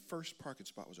very first parking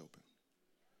spot was open.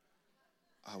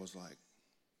 I was like,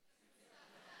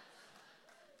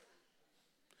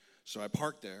 so I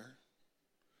parked there.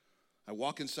 I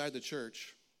walk inside the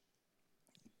church,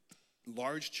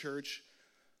 large church.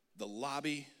 The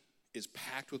lobby is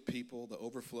packed with people, the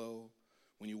overflow.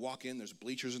 When you walk in, there's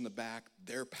bleachers in the back.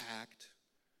 They're packed.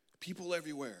 People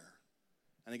everywhere.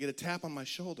 And I get a tap on my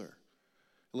shoulder.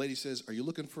 The lady says, are you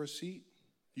looking for a seat?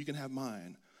 You can have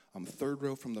mine. I'm third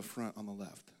row from the front on the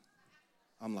left.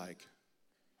 I'm like,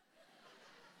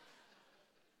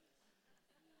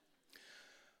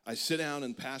 I sit down,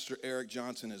 and Pastor Eric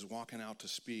Johnson is walking out to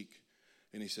speak,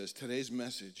 and he says, today's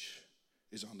message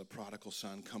is on the prodigal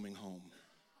son coming home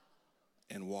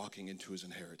and walking into his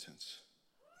inheritance.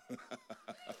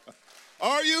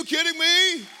 Are you kidding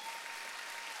me?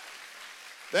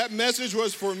 That message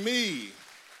was for me.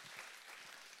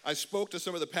 I spoke to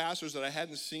some of the pastors that I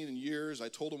hadn't seen in years. I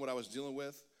told them what I was dealing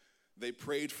with. They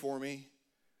prayed for me.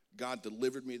 God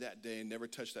delivered me that day, never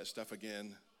touched that stuff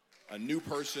again. A new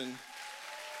person,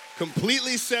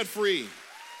 completely set free.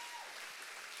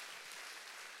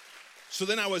 So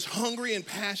then I was hungry and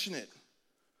passionate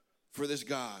for this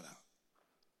God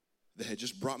that had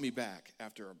just brought me back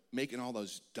after making all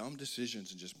those dumb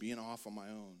decisions and just being off on my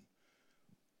own.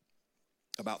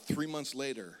 About 3 months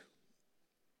later,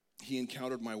 he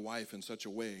encountered my wife in such a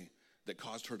way that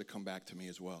caused her to come back to me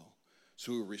as well.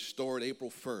 So we were restored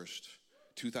April 1st,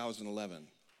 2011.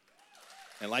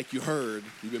 And like you heard,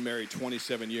 we've been married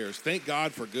 27 years. Thank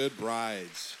God for good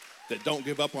brides that don't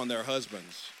give up on their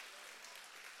husbands.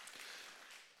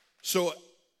 So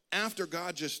after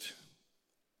God just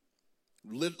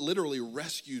literally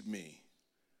rescued me,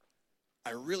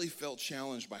 I really felt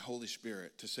challenged by Holy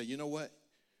Spirit to say, you know what?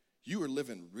 You were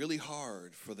living really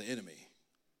hard for the enemy.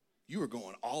 You were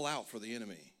going all out for the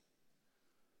enemy.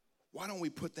 Why don't we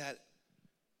put that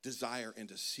desire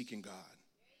into seeking God?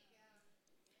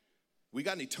 We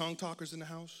got any tongue talkers in the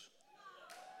house?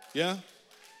 Yeah?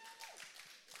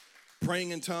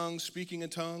 Praying in tongues, speaking in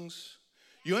tongues.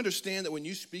 You understand that when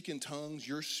you speak in tongues,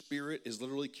 your spirit is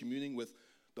literally communing with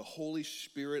the Holy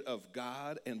Spirit of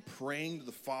God and praying to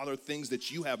the Father things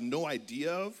that you have no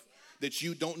idea of, that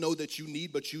you don't know that you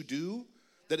need, but you do,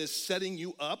 that is setting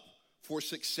you up for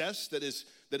success, that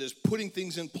is putting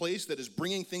things in place, that is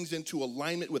bringing things into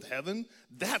alignment with heaven.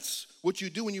 That's what you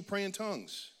do when you pray in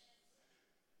tongues.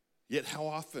 Yet how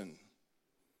often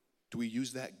do we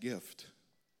use that gift?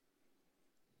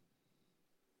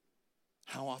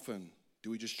 How often do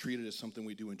we just treat it as something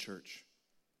we do in church?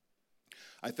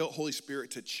 I felt Holy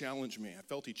Spirit to challenge me. I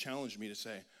felt he challenged me to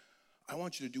say, I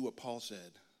want you to do what Paul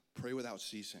said, pray without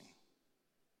ceasing.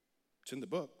 It's in the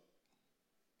book.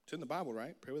 It's in the Bible,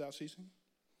 right? Pray without ceasing.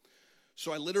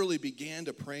 So I literally began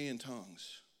to pray in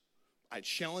tongues. I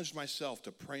challenged myself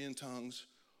to pray in tongues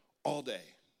all day.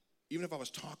 Even if I was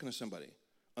talking to somebody,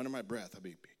 under my breath, I'd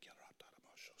be,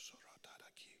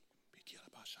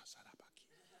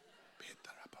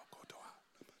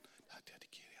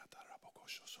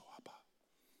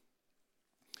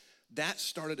 that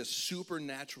started a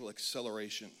supernatural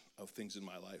acceleration of things in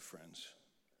my life, friends.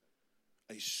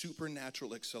 A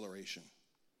supernatural acceleration.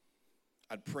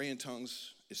 I'd pray in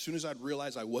tongues. As soon as I'd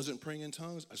realize I wasn't praying in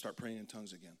tongues, I'd start praying in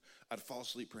tongues again. I'd fall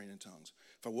asleep praying in tongues.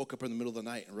 If I woke up in the middle of the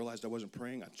night and realized I wasn't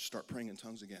praying, I'd start praying in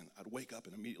tongues again. I'd wake up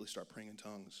and immediately start praying in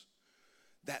tongues.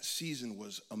 That season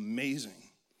was amazing.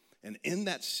 And in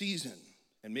that season,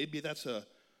 and maybe that's a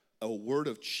word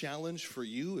of challenge for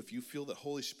you, if you feel that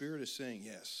Holy Spirit is saying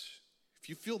yes. If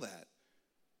you feel that,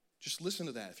 just listen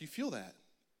to that. If you feel that,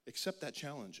 accept that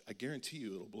challenge. I guarantee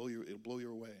you it'll blow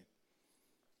you away.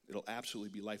 It'll absolutely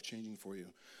be life-changing for you.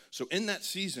 So in that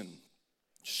season,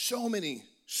 so many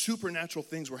supernatural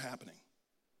things were happening.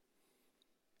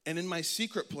 And in my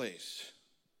secret place,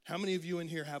 how many of you in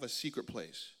here have a secret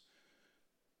place?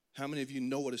 How many of you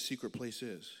know what a secret place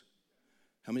is?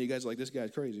 How many of you guys are like, this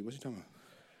guy's crazy? What's he talking about?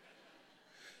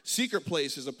 Secret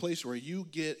place is a place where you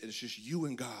get, it's just you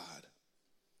and God.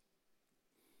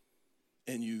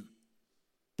 And you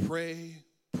pray,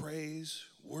 praise,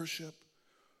 worship.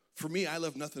 For me, I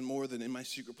love nothing more than in my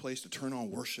secret place to turn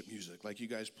on worship music like you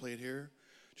guys played here.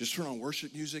 Just turn on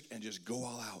worship music and just go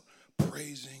all out,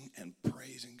 praising and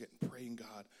praising, praying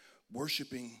God,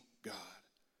 worshiping God,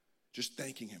 just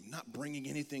thanking him, not bringing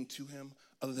anything to him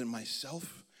other than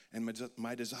myself and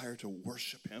my desire to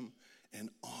worship him and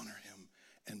honor him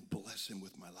and bless him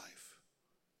with my life.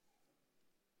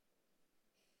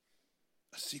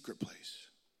 A secret place.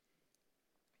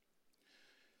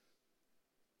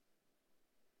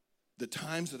 The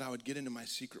times that I would get into my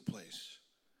secret place,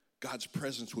 God's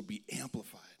presence would be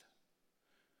amplified.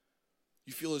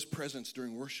 You feel his presence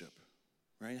during worship,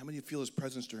 right? How many of you feel his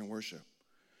presence during worship?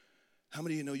 How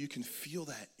many of you know you can feel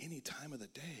that any time of the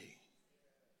day?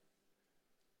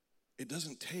 It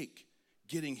doesn't take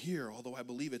getting here, although I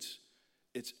believe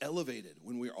it's elevated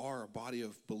when we are a body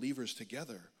of believers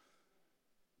together.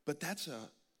 But that's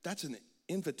an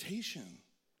invitation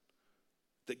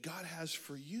that God has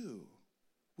for you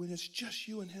when it's just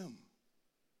you and him.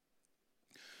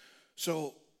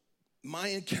 So my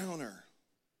encounter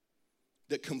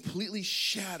that completely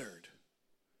shattered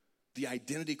the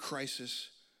identity crisis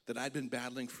that I'd been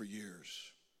battling for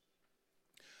years.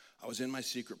 I was in my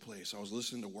secret place. I was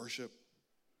listening to worship.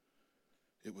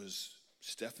 It was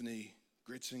Stephanie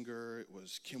Gritzinger. It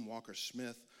was Kim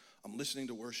Walker-Smith. I'm listening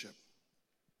to worship.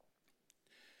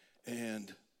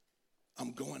 And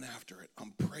I'm going after it.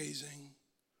 I'm praising.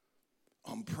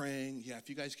 I'm praying. Yeah, if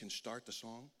you guys can start the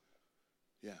song.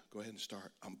 Yeah, go ahead and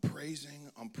start. I'm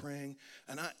praising, I'm praying.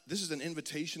 And this is an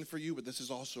invitation for you, but this is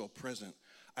also a present.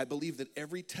 I believe that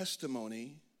every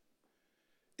testimony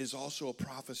is also a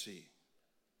prophecy.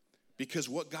 Because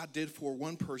what God did for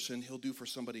one person, he'll do for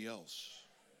somebody else.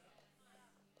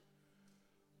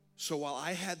 So while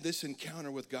I had this encounter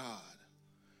with God,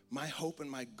 my hope and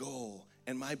my goal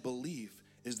and my belief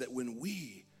is that when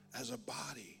we as a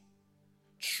body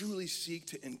truly seek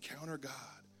to encounter God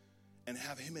and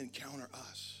have him encounter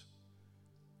us,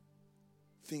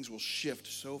 things will shift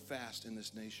so fast in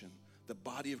this nation. The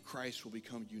body of Christ will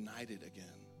become united again.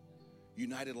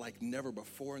 United like never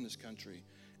before in this country.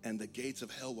 And the gates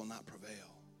of hell will not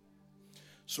prevail.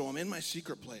 So I'm in my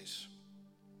secret place.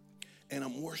 And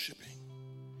I'm worshiping.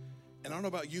 And I don't know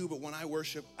about you, but when I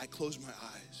worship, I close my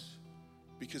eyes.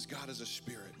 Because God is a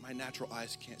spirit. My natural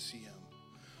eyes can't see him.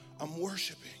 I'm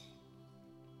worshiping.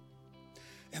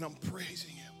 And I'm praising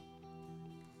him.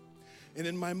 And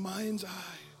in my mind's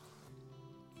eye,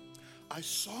 I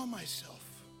saw myself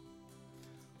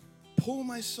pull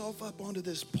myself up onto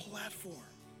this platform.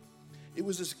 It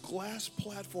was this glass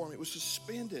platform. It was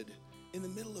suspended in the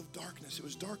middle of darkness. It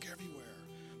was dark everywhere.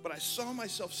 But I saw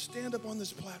myself stand up on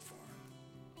this platform.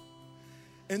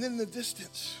 And then in the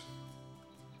distance,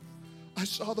 I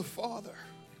saw the Father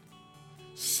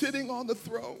sitting on the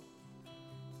throne.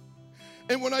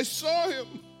 And when I saw him,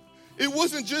 it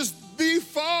wasn't just the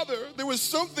Father. There was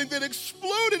something that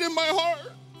exploded in my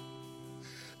heart.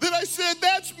 That I said,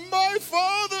 that's my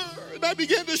Father. And I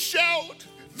began to shout,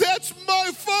 that's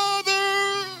my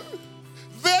Father.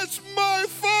 That's my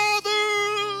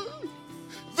Father.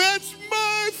 That's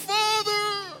my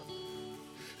Father.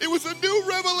 It was a new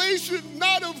revelation,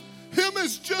 not of him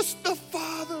as just the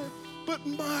Father, but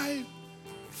my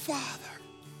Father.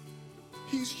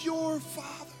 He's your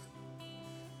Father.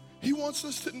 He wants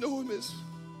us to know him as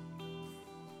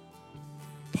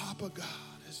Papa God,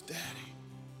 as Daddy.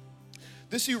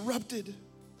 This erupted.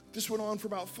 This went on for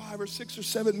about 5 or 6 or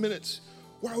 7 minutes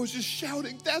where I was just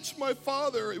shouting, that's my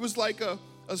Father. It was like a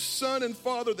son and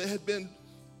father that had been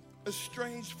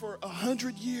estranged for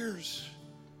 100 years.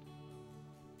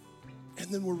 And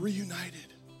then we're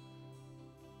reunited.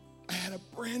 I had a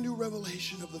brand new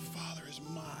revelation of the Father as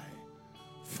my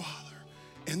Father.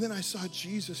 And then I saw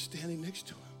Jesus standing next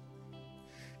to him.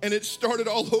 And it started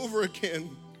all over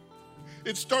again.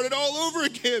 It started all over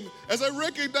again as I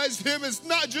recognized him as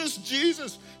not just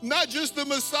Jesus, not just the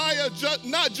Messiah,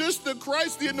 not just the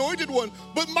Christ, the anointed one,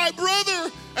 but my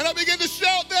brother. And I began to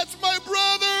shout, that's my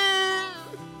brother.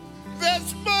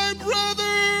 That's my brother.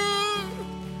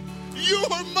 You're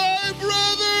my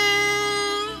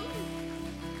brother.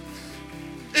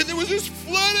 And it was just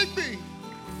flooding me.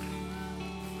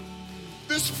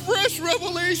 This fresh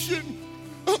revelation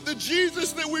of the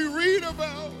Jesus that we read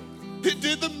about. He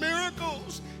did the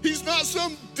miracles. He's not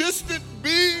some distant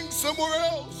being somewhere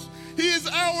else. He is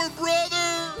our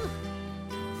brother.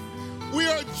 We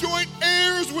are joint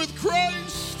heirs with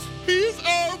Christ. He's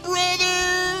our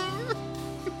brother.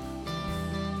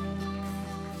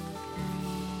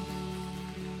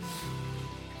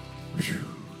 Whew.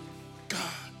 God,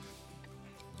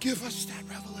 give us that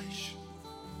revelation.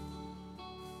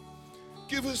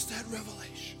 Give us that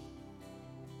revelation.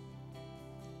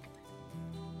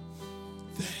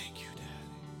 Thank you,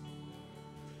 Daddy.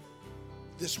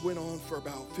 This went on for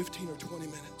about 15 or 20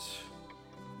 minutes.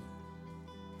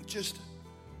 Just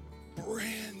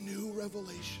brand new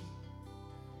revelation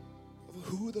of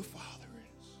who the Father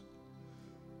is,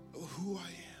 of who I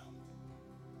am,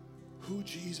 who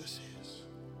Jesus is.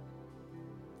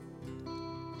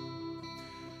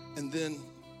 And then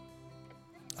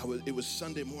it was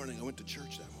Sunday morning. I went to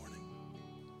church that morning.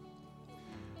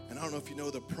 And I don't know if you know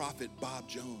the prophet Bob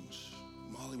Jones.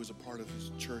 Molly was a part of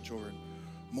his church over in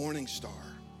Morning Star.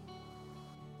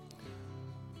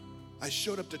 I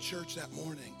showed up to church that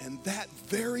morning, and that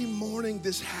very morning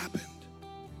this happened.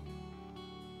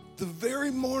 The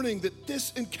very morning that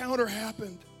this encounter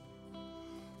happened,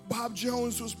 Bob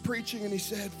Jones was preaching, and he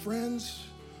said, friends,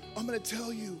 I'm going to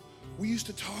tell you, we used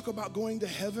to talk about going to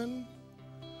heaven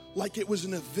like it was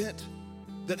an event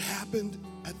that happened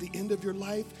at the end of your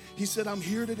life. He said, I'm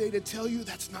here today to tell you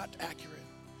that's not accurate.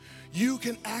 You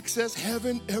can access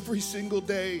heaven every single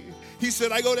day. He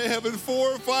said, I go to heaven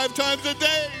 4 or 5 times a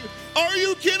day. Are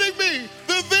you kidding me?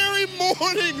 The very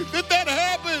morning that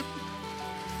happened.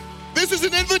 This is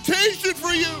an invitation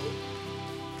for you.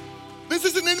 This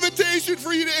is an invitation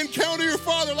for you to encounter your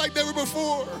Father like never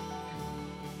before.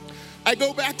 I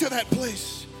go back to that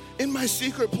place, in my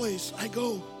secret place. I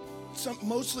go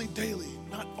mostly daily,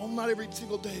 not every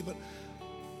single day, but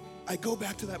I go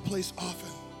back to that place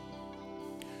often.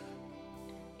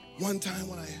 One time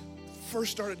when I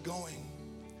first started going,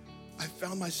 I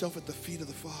found myself at the feet of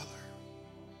the Father,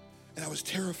 and I was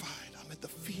terrified. I'm at the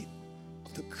feet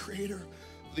of the Creator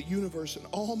of the universe, and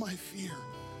all my fear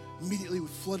immediately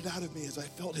flooded out of me as I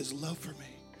felt His love for me,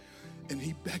 and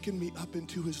He beckoned me up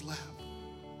into His lap.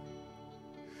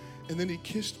 And then He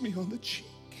kissed me on the cheek.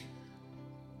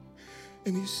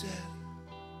 And He said,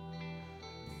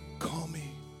 call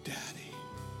me Daddy.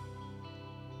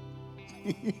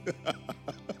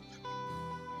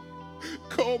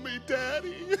 Call me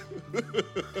Daddy.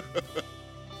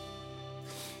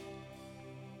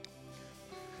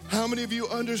 How many of you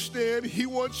understand He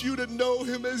wants you to know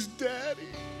Him as Daddy,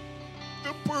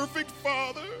 the perfect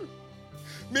Father?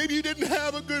 Maybe you didn't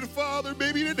have a good father.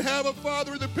 Maybe you didn't have a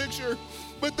father in the picture.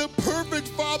 But the perfect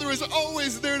Father is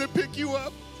always there to pick you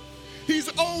up. He's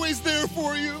always there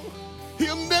for you.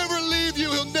 He'll never leave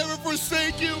you. He'll never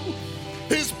forsake you.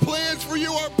 His plans for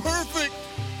you are perfect.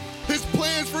 His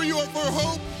plans for you are for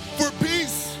hope, for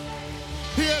peace.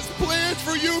 He has plans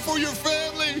for you, for your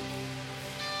family.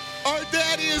 Our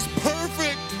Daddy is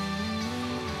perfect.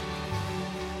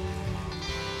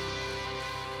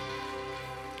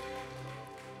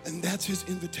 And that's His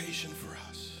invitation for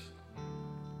us.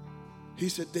 He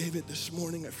said, David, this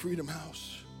morning at Freedom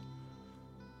House,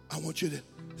 I want you to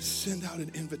send out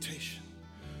an invitation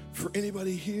for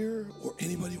anybody here or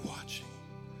anybody watching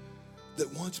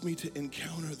that wants me to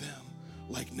encounter them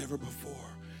like never before.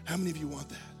 How many of you want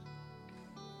that?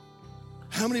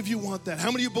 How many of you want that?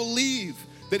 How many of you believe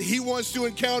that He wants to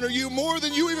encounter you more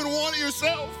than you even want it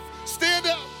yourself? Stand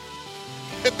up.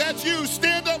 If that's you,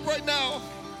 stand up right now.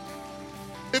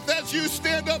 If that's you,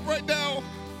 stand up right now.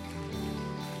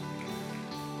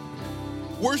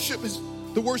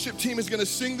 The worship team is going to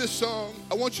sing this song.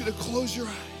 I want you to close your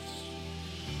eyes.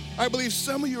 I believe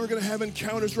some of you are going to have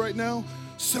encounters right now.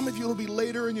 Some of you will be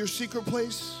later in your secret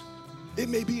place. It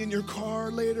may be in your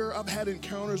car later. I've had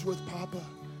encounters with Papa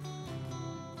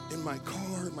in my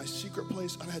car, in my secret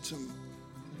place. I've had some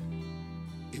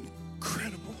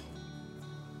incredible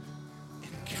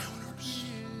encounters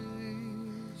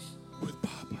with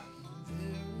Papa.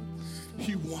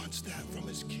 He wants that from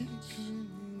His kids.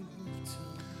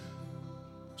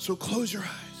 So close your eyes.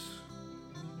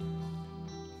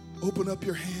 Open up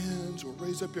your hands or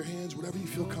raise up your hands, whatever you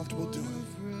feel comfortable doing.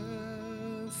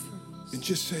 And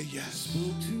just say yes.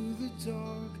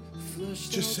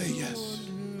 Just say yes.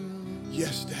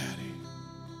 Yes, Daddy.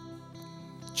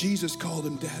 Jesus called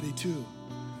Him Daddy too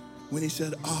when He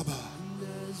said, Abba.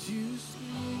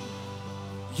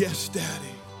 Yes,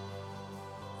 Daddy.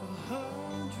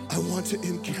 I want to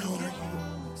encounter you.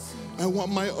 I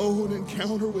want my own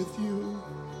encounter with you.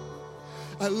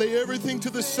 I lay everything to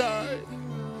the side.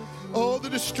 All the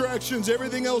distractions,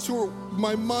 everything else where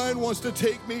my mind wants to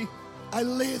take me, I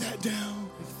lay that down.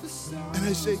 And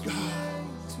I say, God,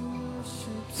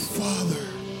 Father,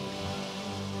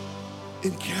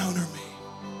 encounter me.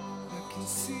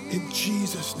 In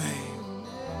Jesus' name.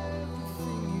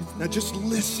 Now just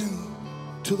listen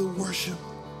to the worship.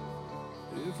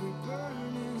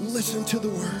 Listen to the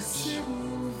words.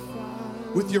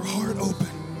 With your heart open,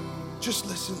 just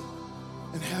listen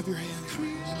and have your hands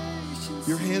raised.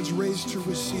 Your hands raised to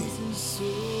receive.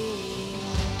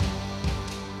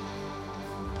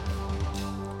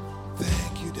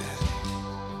 Thank you, Daddy.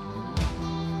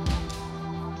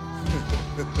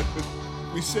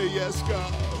 We say yes,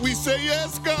 God. We say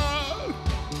yes, God.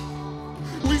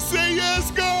 We say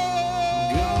yes, God.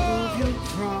 God of your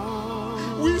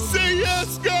promise. We say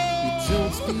yes, God.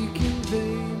 Don't speak in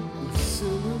vain.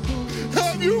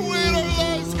 Have your way in our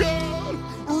lives, God.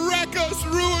 Wreck us,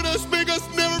 ruin us, make us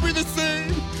never be the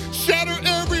same. Shatter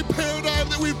every paradigm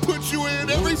that we put you in,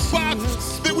 every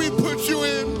box that we put you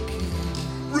in.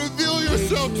 Reveal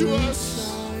yourself to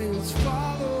us.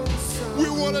 We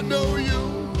want to know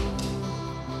you.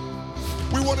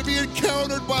 We want to be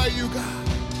encountered by you, God.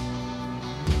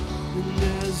 And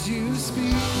as you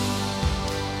speak,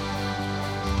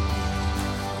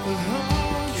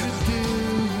 100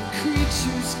 billion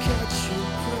creatures catch your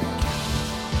breath.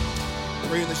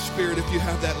 Pray in the Spirit if you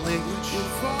have that language.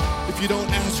 If you don't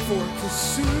ask for it.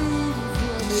 Pursuit of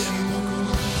what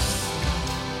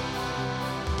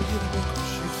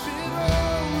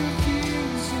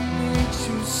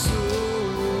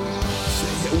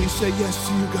We say yes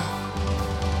to you, God.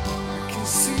 I can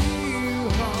see you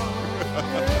hard.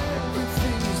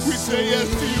 We say yes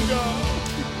to you, God.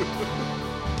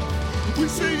 We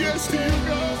say yes to you,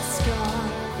 God.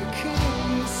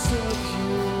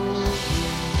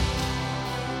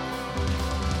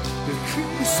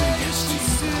 We say yes to you.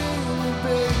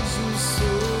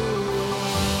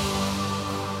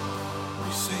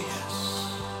 We say yes.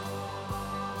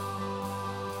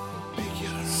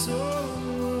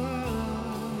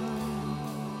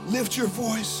 Lift your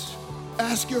voice.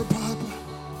 Ask your papa.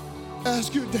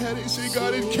 Ask your daddy. Say,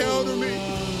 God, encounter me.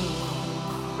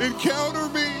 Encounter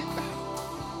me.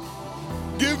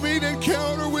 Give me an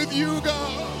encounter with you,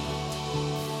 God.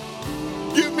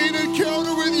 Give me an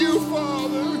encounter with you,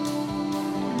 Father.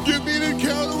 Give me an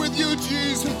encounter with you,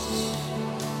 Jesus.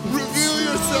 Reveal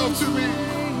yourself to me.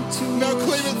 Now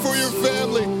claim it for your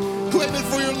family. Claim it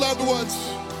for your loved ones.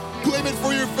 Claim it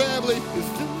for your family.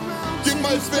 Give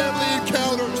my family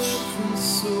encounters.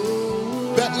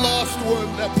 That lost one,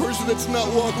 that person that's not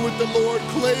walking with the Lord,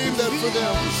 claim that for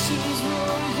them.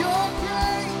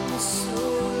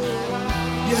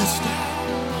 Yes, Dad.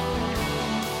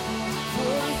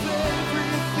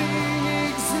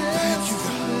 Thank you,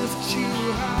 God.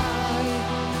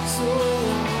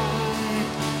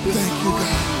 Thank you,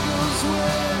 God.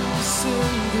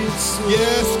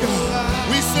 Yes, God.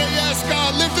 We say yes,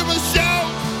 God. Lift him a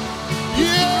shout.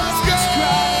 Yes,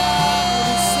 God.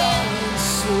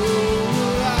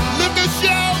 Lift a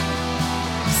shout.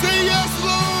 Say yes,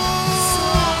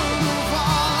 Lord.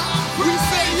 We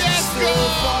say yes,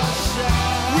 God.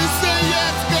 We say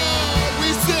yes, God. We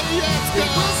say yes,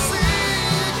 God.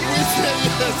 We say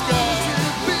yes, God.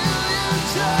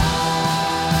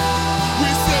 We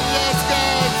say yes,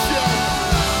 God.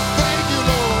 Thank you,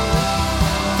 Lord.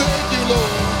 Thank you,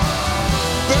 Lord.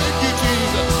 Thank you,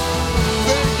 Jesus.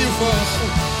 Thank you,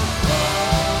 Father.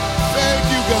 Thank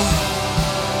you, God.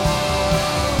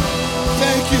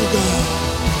 Thank you, God.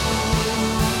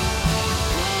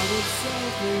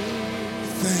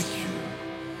 Thank you.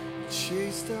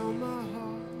 Chase down my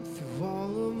heart through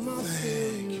all of my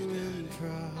failure and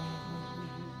pride.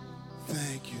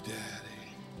 Thank you, Daddy.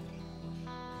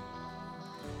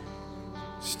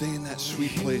 Stay in that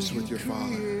sweet place with your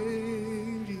Father.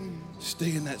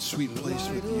 Stay in that sweet place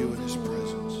with you in His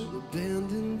presence.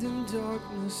 Abandoned in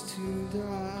darkness to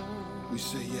die. We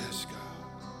say yes,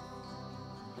 God.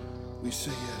 We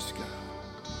say yes, God.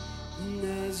 And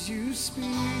as you speak,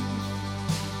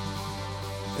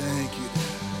 Thank you,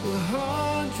 Daddy.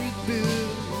 100 billion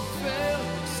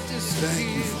fails disappear.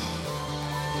 Thank you, Father.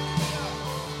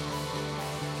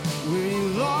 Where you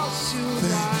lost your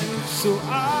life so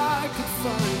I could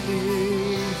find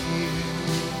it here.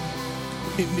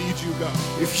 We need you, God.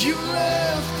 If you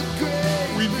left the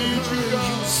grave, We need you,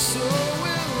 God. so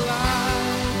will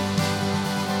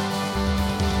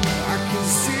I can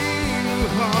see your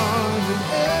heart and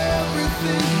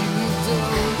everything you've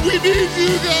done. We need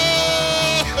you,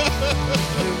 God.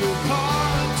 Every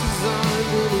part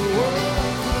designed in the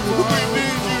world. We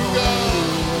need you,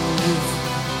 God.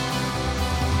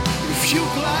 If you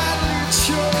gladly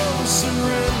chose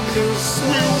surrender, so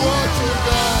We want you,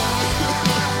 God.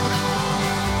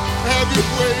 Have your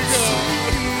way,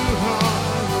 God. you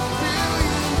are a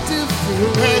billion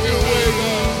different Have your way, ways.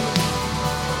 God.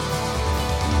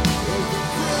 Every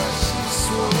precious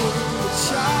one, a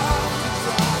child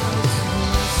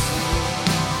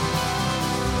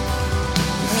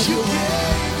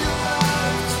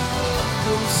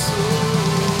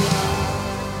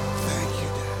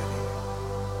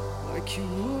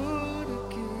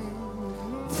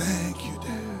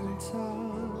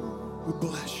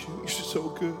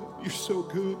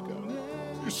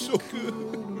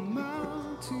good.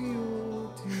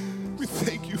 We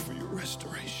thank you for your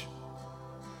restoration.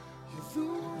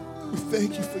 We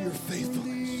thank you for your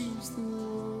faithfulness.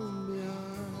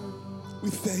 We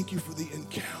thank you for the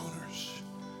encounters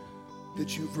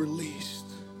that you've released.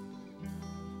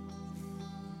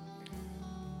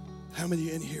 How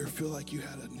many in here feel like you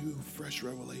had a new, fresh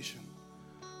revelation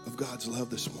of God's love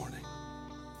this morning?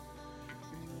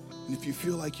 And if you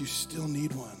feel like you still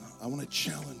need one, I want to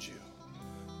challenge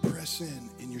you. Press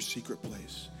in your secret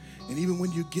place. And even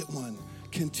when you get one,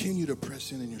 continue to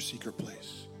press in your secret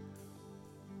place.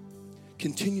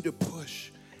 Continue to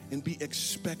push and be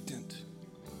expectant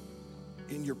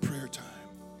in your prayer time.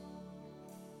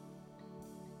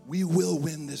 We will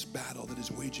win this battle that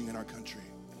is waging in our country.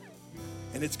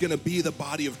 And it's going to be the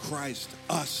body of Christ,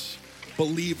 us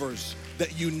believers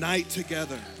that unite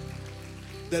together,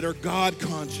 that are God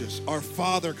conscious, are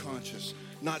Father conscious,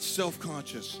 not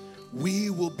self-conscious. We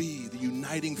will be the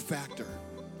uniting factor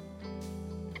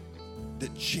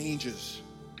that changes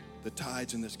the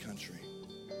tides in this country.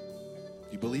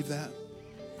 You believe that?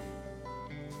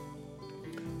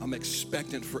 I'm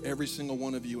expectant for every single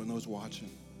one of you and those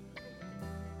watching.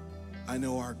 I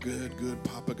know our good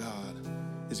Papa God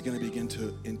is going to begin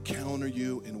to encounter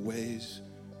you in ways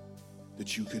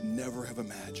that you could never have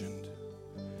imagined.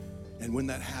 And when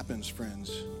that happens,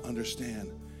 friends,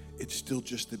 understand it's still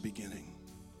just the beginning.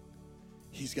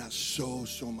 He's got so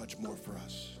much more for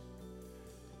us.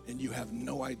 And you have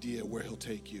no idea where he'll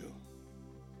take you.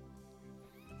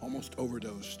 Almost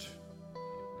overdosed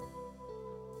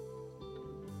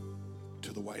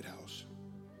to the White House.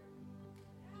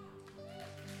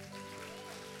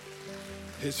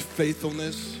 His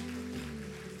faithfulness,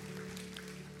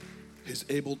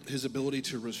 his ability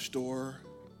to restore,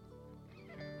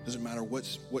 doesn't matter what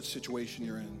situation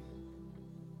you're in,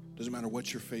 doesn't matter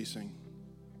what you're facing.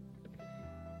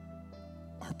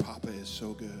 Our Papa is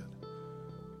so good.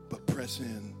 But press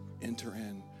in, enter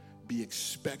in, be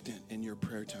expectant in your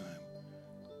prayer time.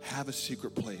 Have a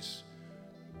secret place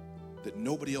that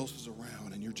nobody else is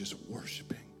around and you're just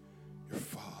worshiping your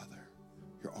Father.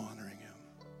 You're honoring him.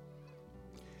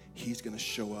 He's going to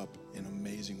show up in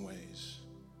amazing ways.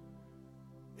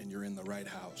 And you're in the right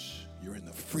house. You're in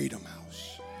the Freedom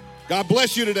House. God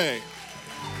bless you today.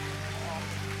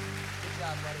 Good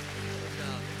job, buddy. Good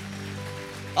job.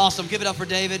 Awesome. Give it up for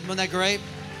David. Wasn't that great?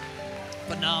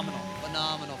 Phenomenal.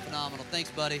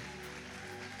 Thanks, buddy.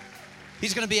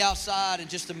 He's going to be outside in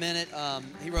just a minute.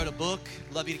 He wrote a book.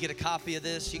 Love you to get a copy of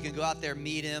this. You can go out there,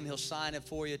 meet him. He'll sign it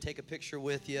for you, take a picture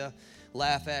with you,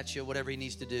 laugh at you, whatever he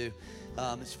needs to do.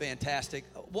 It's fantastic.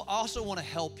 Well, I also want to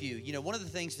help you. You know, one of the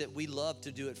things that we love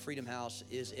to do at Freedom House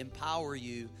is empower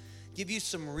you, give you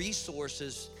some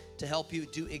resources to help you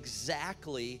do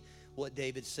exactly what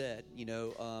David said. You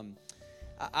know,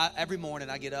 every morning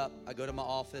I get up, I go to my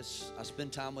office, I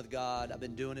spend time with God. I've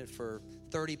been doing it for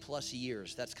 30 plus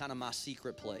years. That's kind of my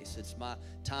secret place. It's my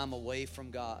time away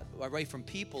from God, away from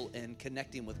people and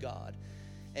connecting with God.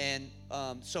 And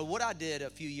so what I did a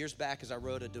few years back is I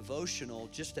wrote a devotional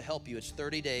just to help you. It's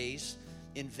 30 days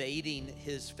invading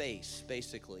his face,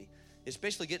 basically. It's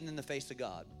basically getting in the face of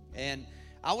God. And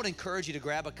I would encourage you to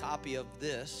grab a copy of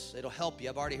this. It'll help you.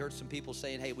 I've already heard some people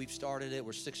saying, hey, we've started it.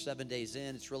 We're 6-7 days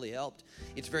in. It's really helped.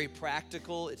 It's very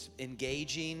practical. It's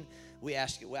engaging. We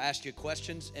ask you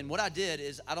questions. And what I did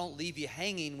is I don't leave you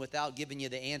hanging without giving you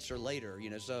the answer later, you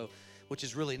know, so which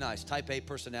is really nice. Type A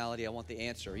personality, I want the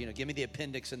answer. You know, give me the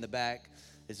appendix in the back.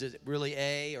 Is it really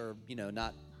A or, you know,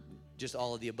 not just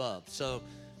all of the above? So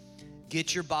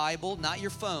get your Bible, not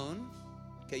your phone.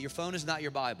 Okay, your phone is not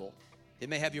your Bible. It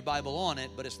may have your Bible on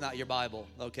it, but it's not your Bible,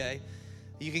 okay?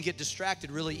 You can get distracted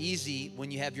really easy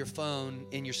when you have your phone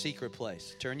in your secret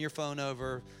place. Turn your phone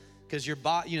over, because you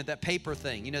know, that paper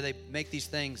thing, you know, they make these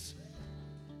things,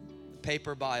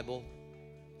 paper Bible,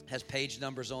 has page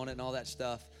numbers on it and all that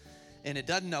stuff. And it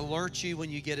doesn't alert you when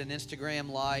you get an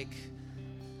Instagram like,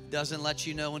 doesn't let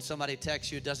you know when somebody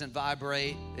texts you, it doesn't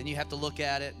vibrate, and you have to look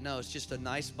at it. No, it's just a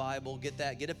nice Bible. Get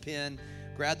that, get a pen,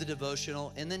 grab the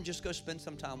devotional, and then just go spend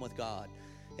some time with God.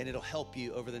 And it'll help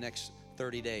you over the next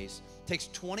 30 days. It takes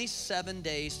 27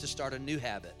 days to start a new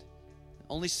habit.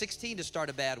 Only 16 to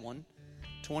start a bad one.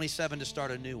 27 to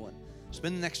start a new one.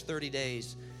 Spend the next 30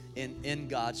 days in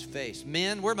God's face.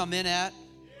 Men, where are my men at?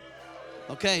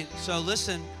 Okay, so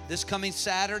listen, this coming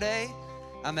Saturday,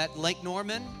 I'm at Lake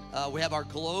Norman. We have our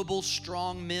Global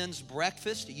Strong Men's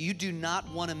Breakfast. You do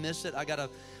not want to miss it. I got a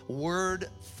word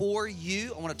for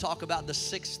you. I want to talk about the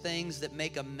 6 things that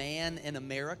make a man in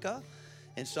America.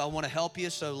 And so I want to help you.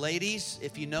 So ladies,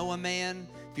 if you know a man,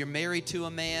 if you're married to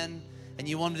a man, and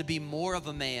you want him to be more of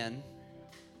a man,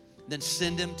 then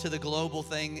send them to the global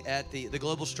thing at the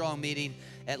Global Strong meeting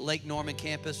at Lake Norman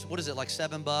campus. What is it, like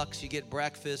 $7? You get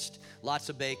breakfast, lots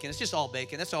of bacon. It's just all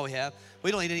bacon. That's all we have.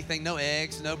 We don't eat anything, no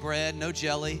eggs, no bread, no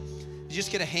jelly. You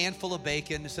just get a handful of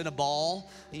bacon. It's in a ball,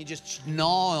 and you just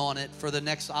gnaw on it for the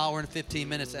next hour and 15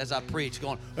 minutes as I preach,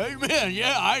 going, amen,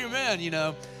 yeah, amen, you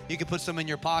know. You can put some in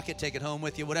your pocket, take it home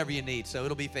with you, whatever you need. So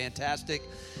it'll be fantastic.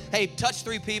 Hey, touch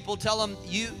 3 people. Tell them,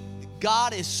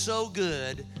 God is so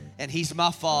good, and he's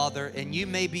my Father, and you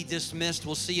may be dismissed.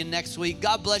 We'll see you next week.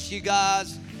 God bless you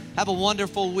guys. Have a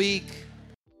wonderful week.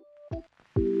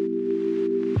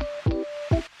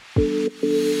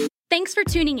 Thanks for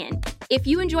tuning in. If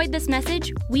you enjoyed this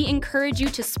message, we encourage you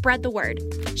to spread the word.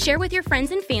 Share with your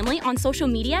friends and family on social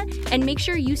media, and make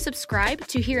sure you subscribe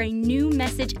to hear a new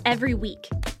message every week.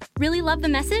 Really love the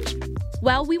message?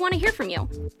 Well, we want to hear from you.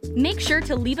 Make sure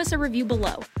to leave us a review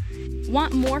below.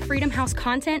 Want more Freedom House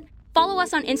content? Follow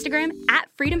us on Instagram at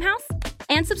Freedom House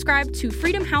and subscribe to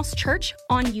Freedom House Church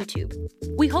on YouTube.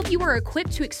 We hope you are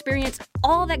equipped to experience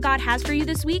all that God has for you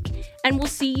this week, and we'll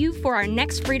see you for our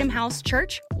next Freedom House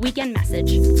Church weekend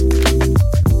message.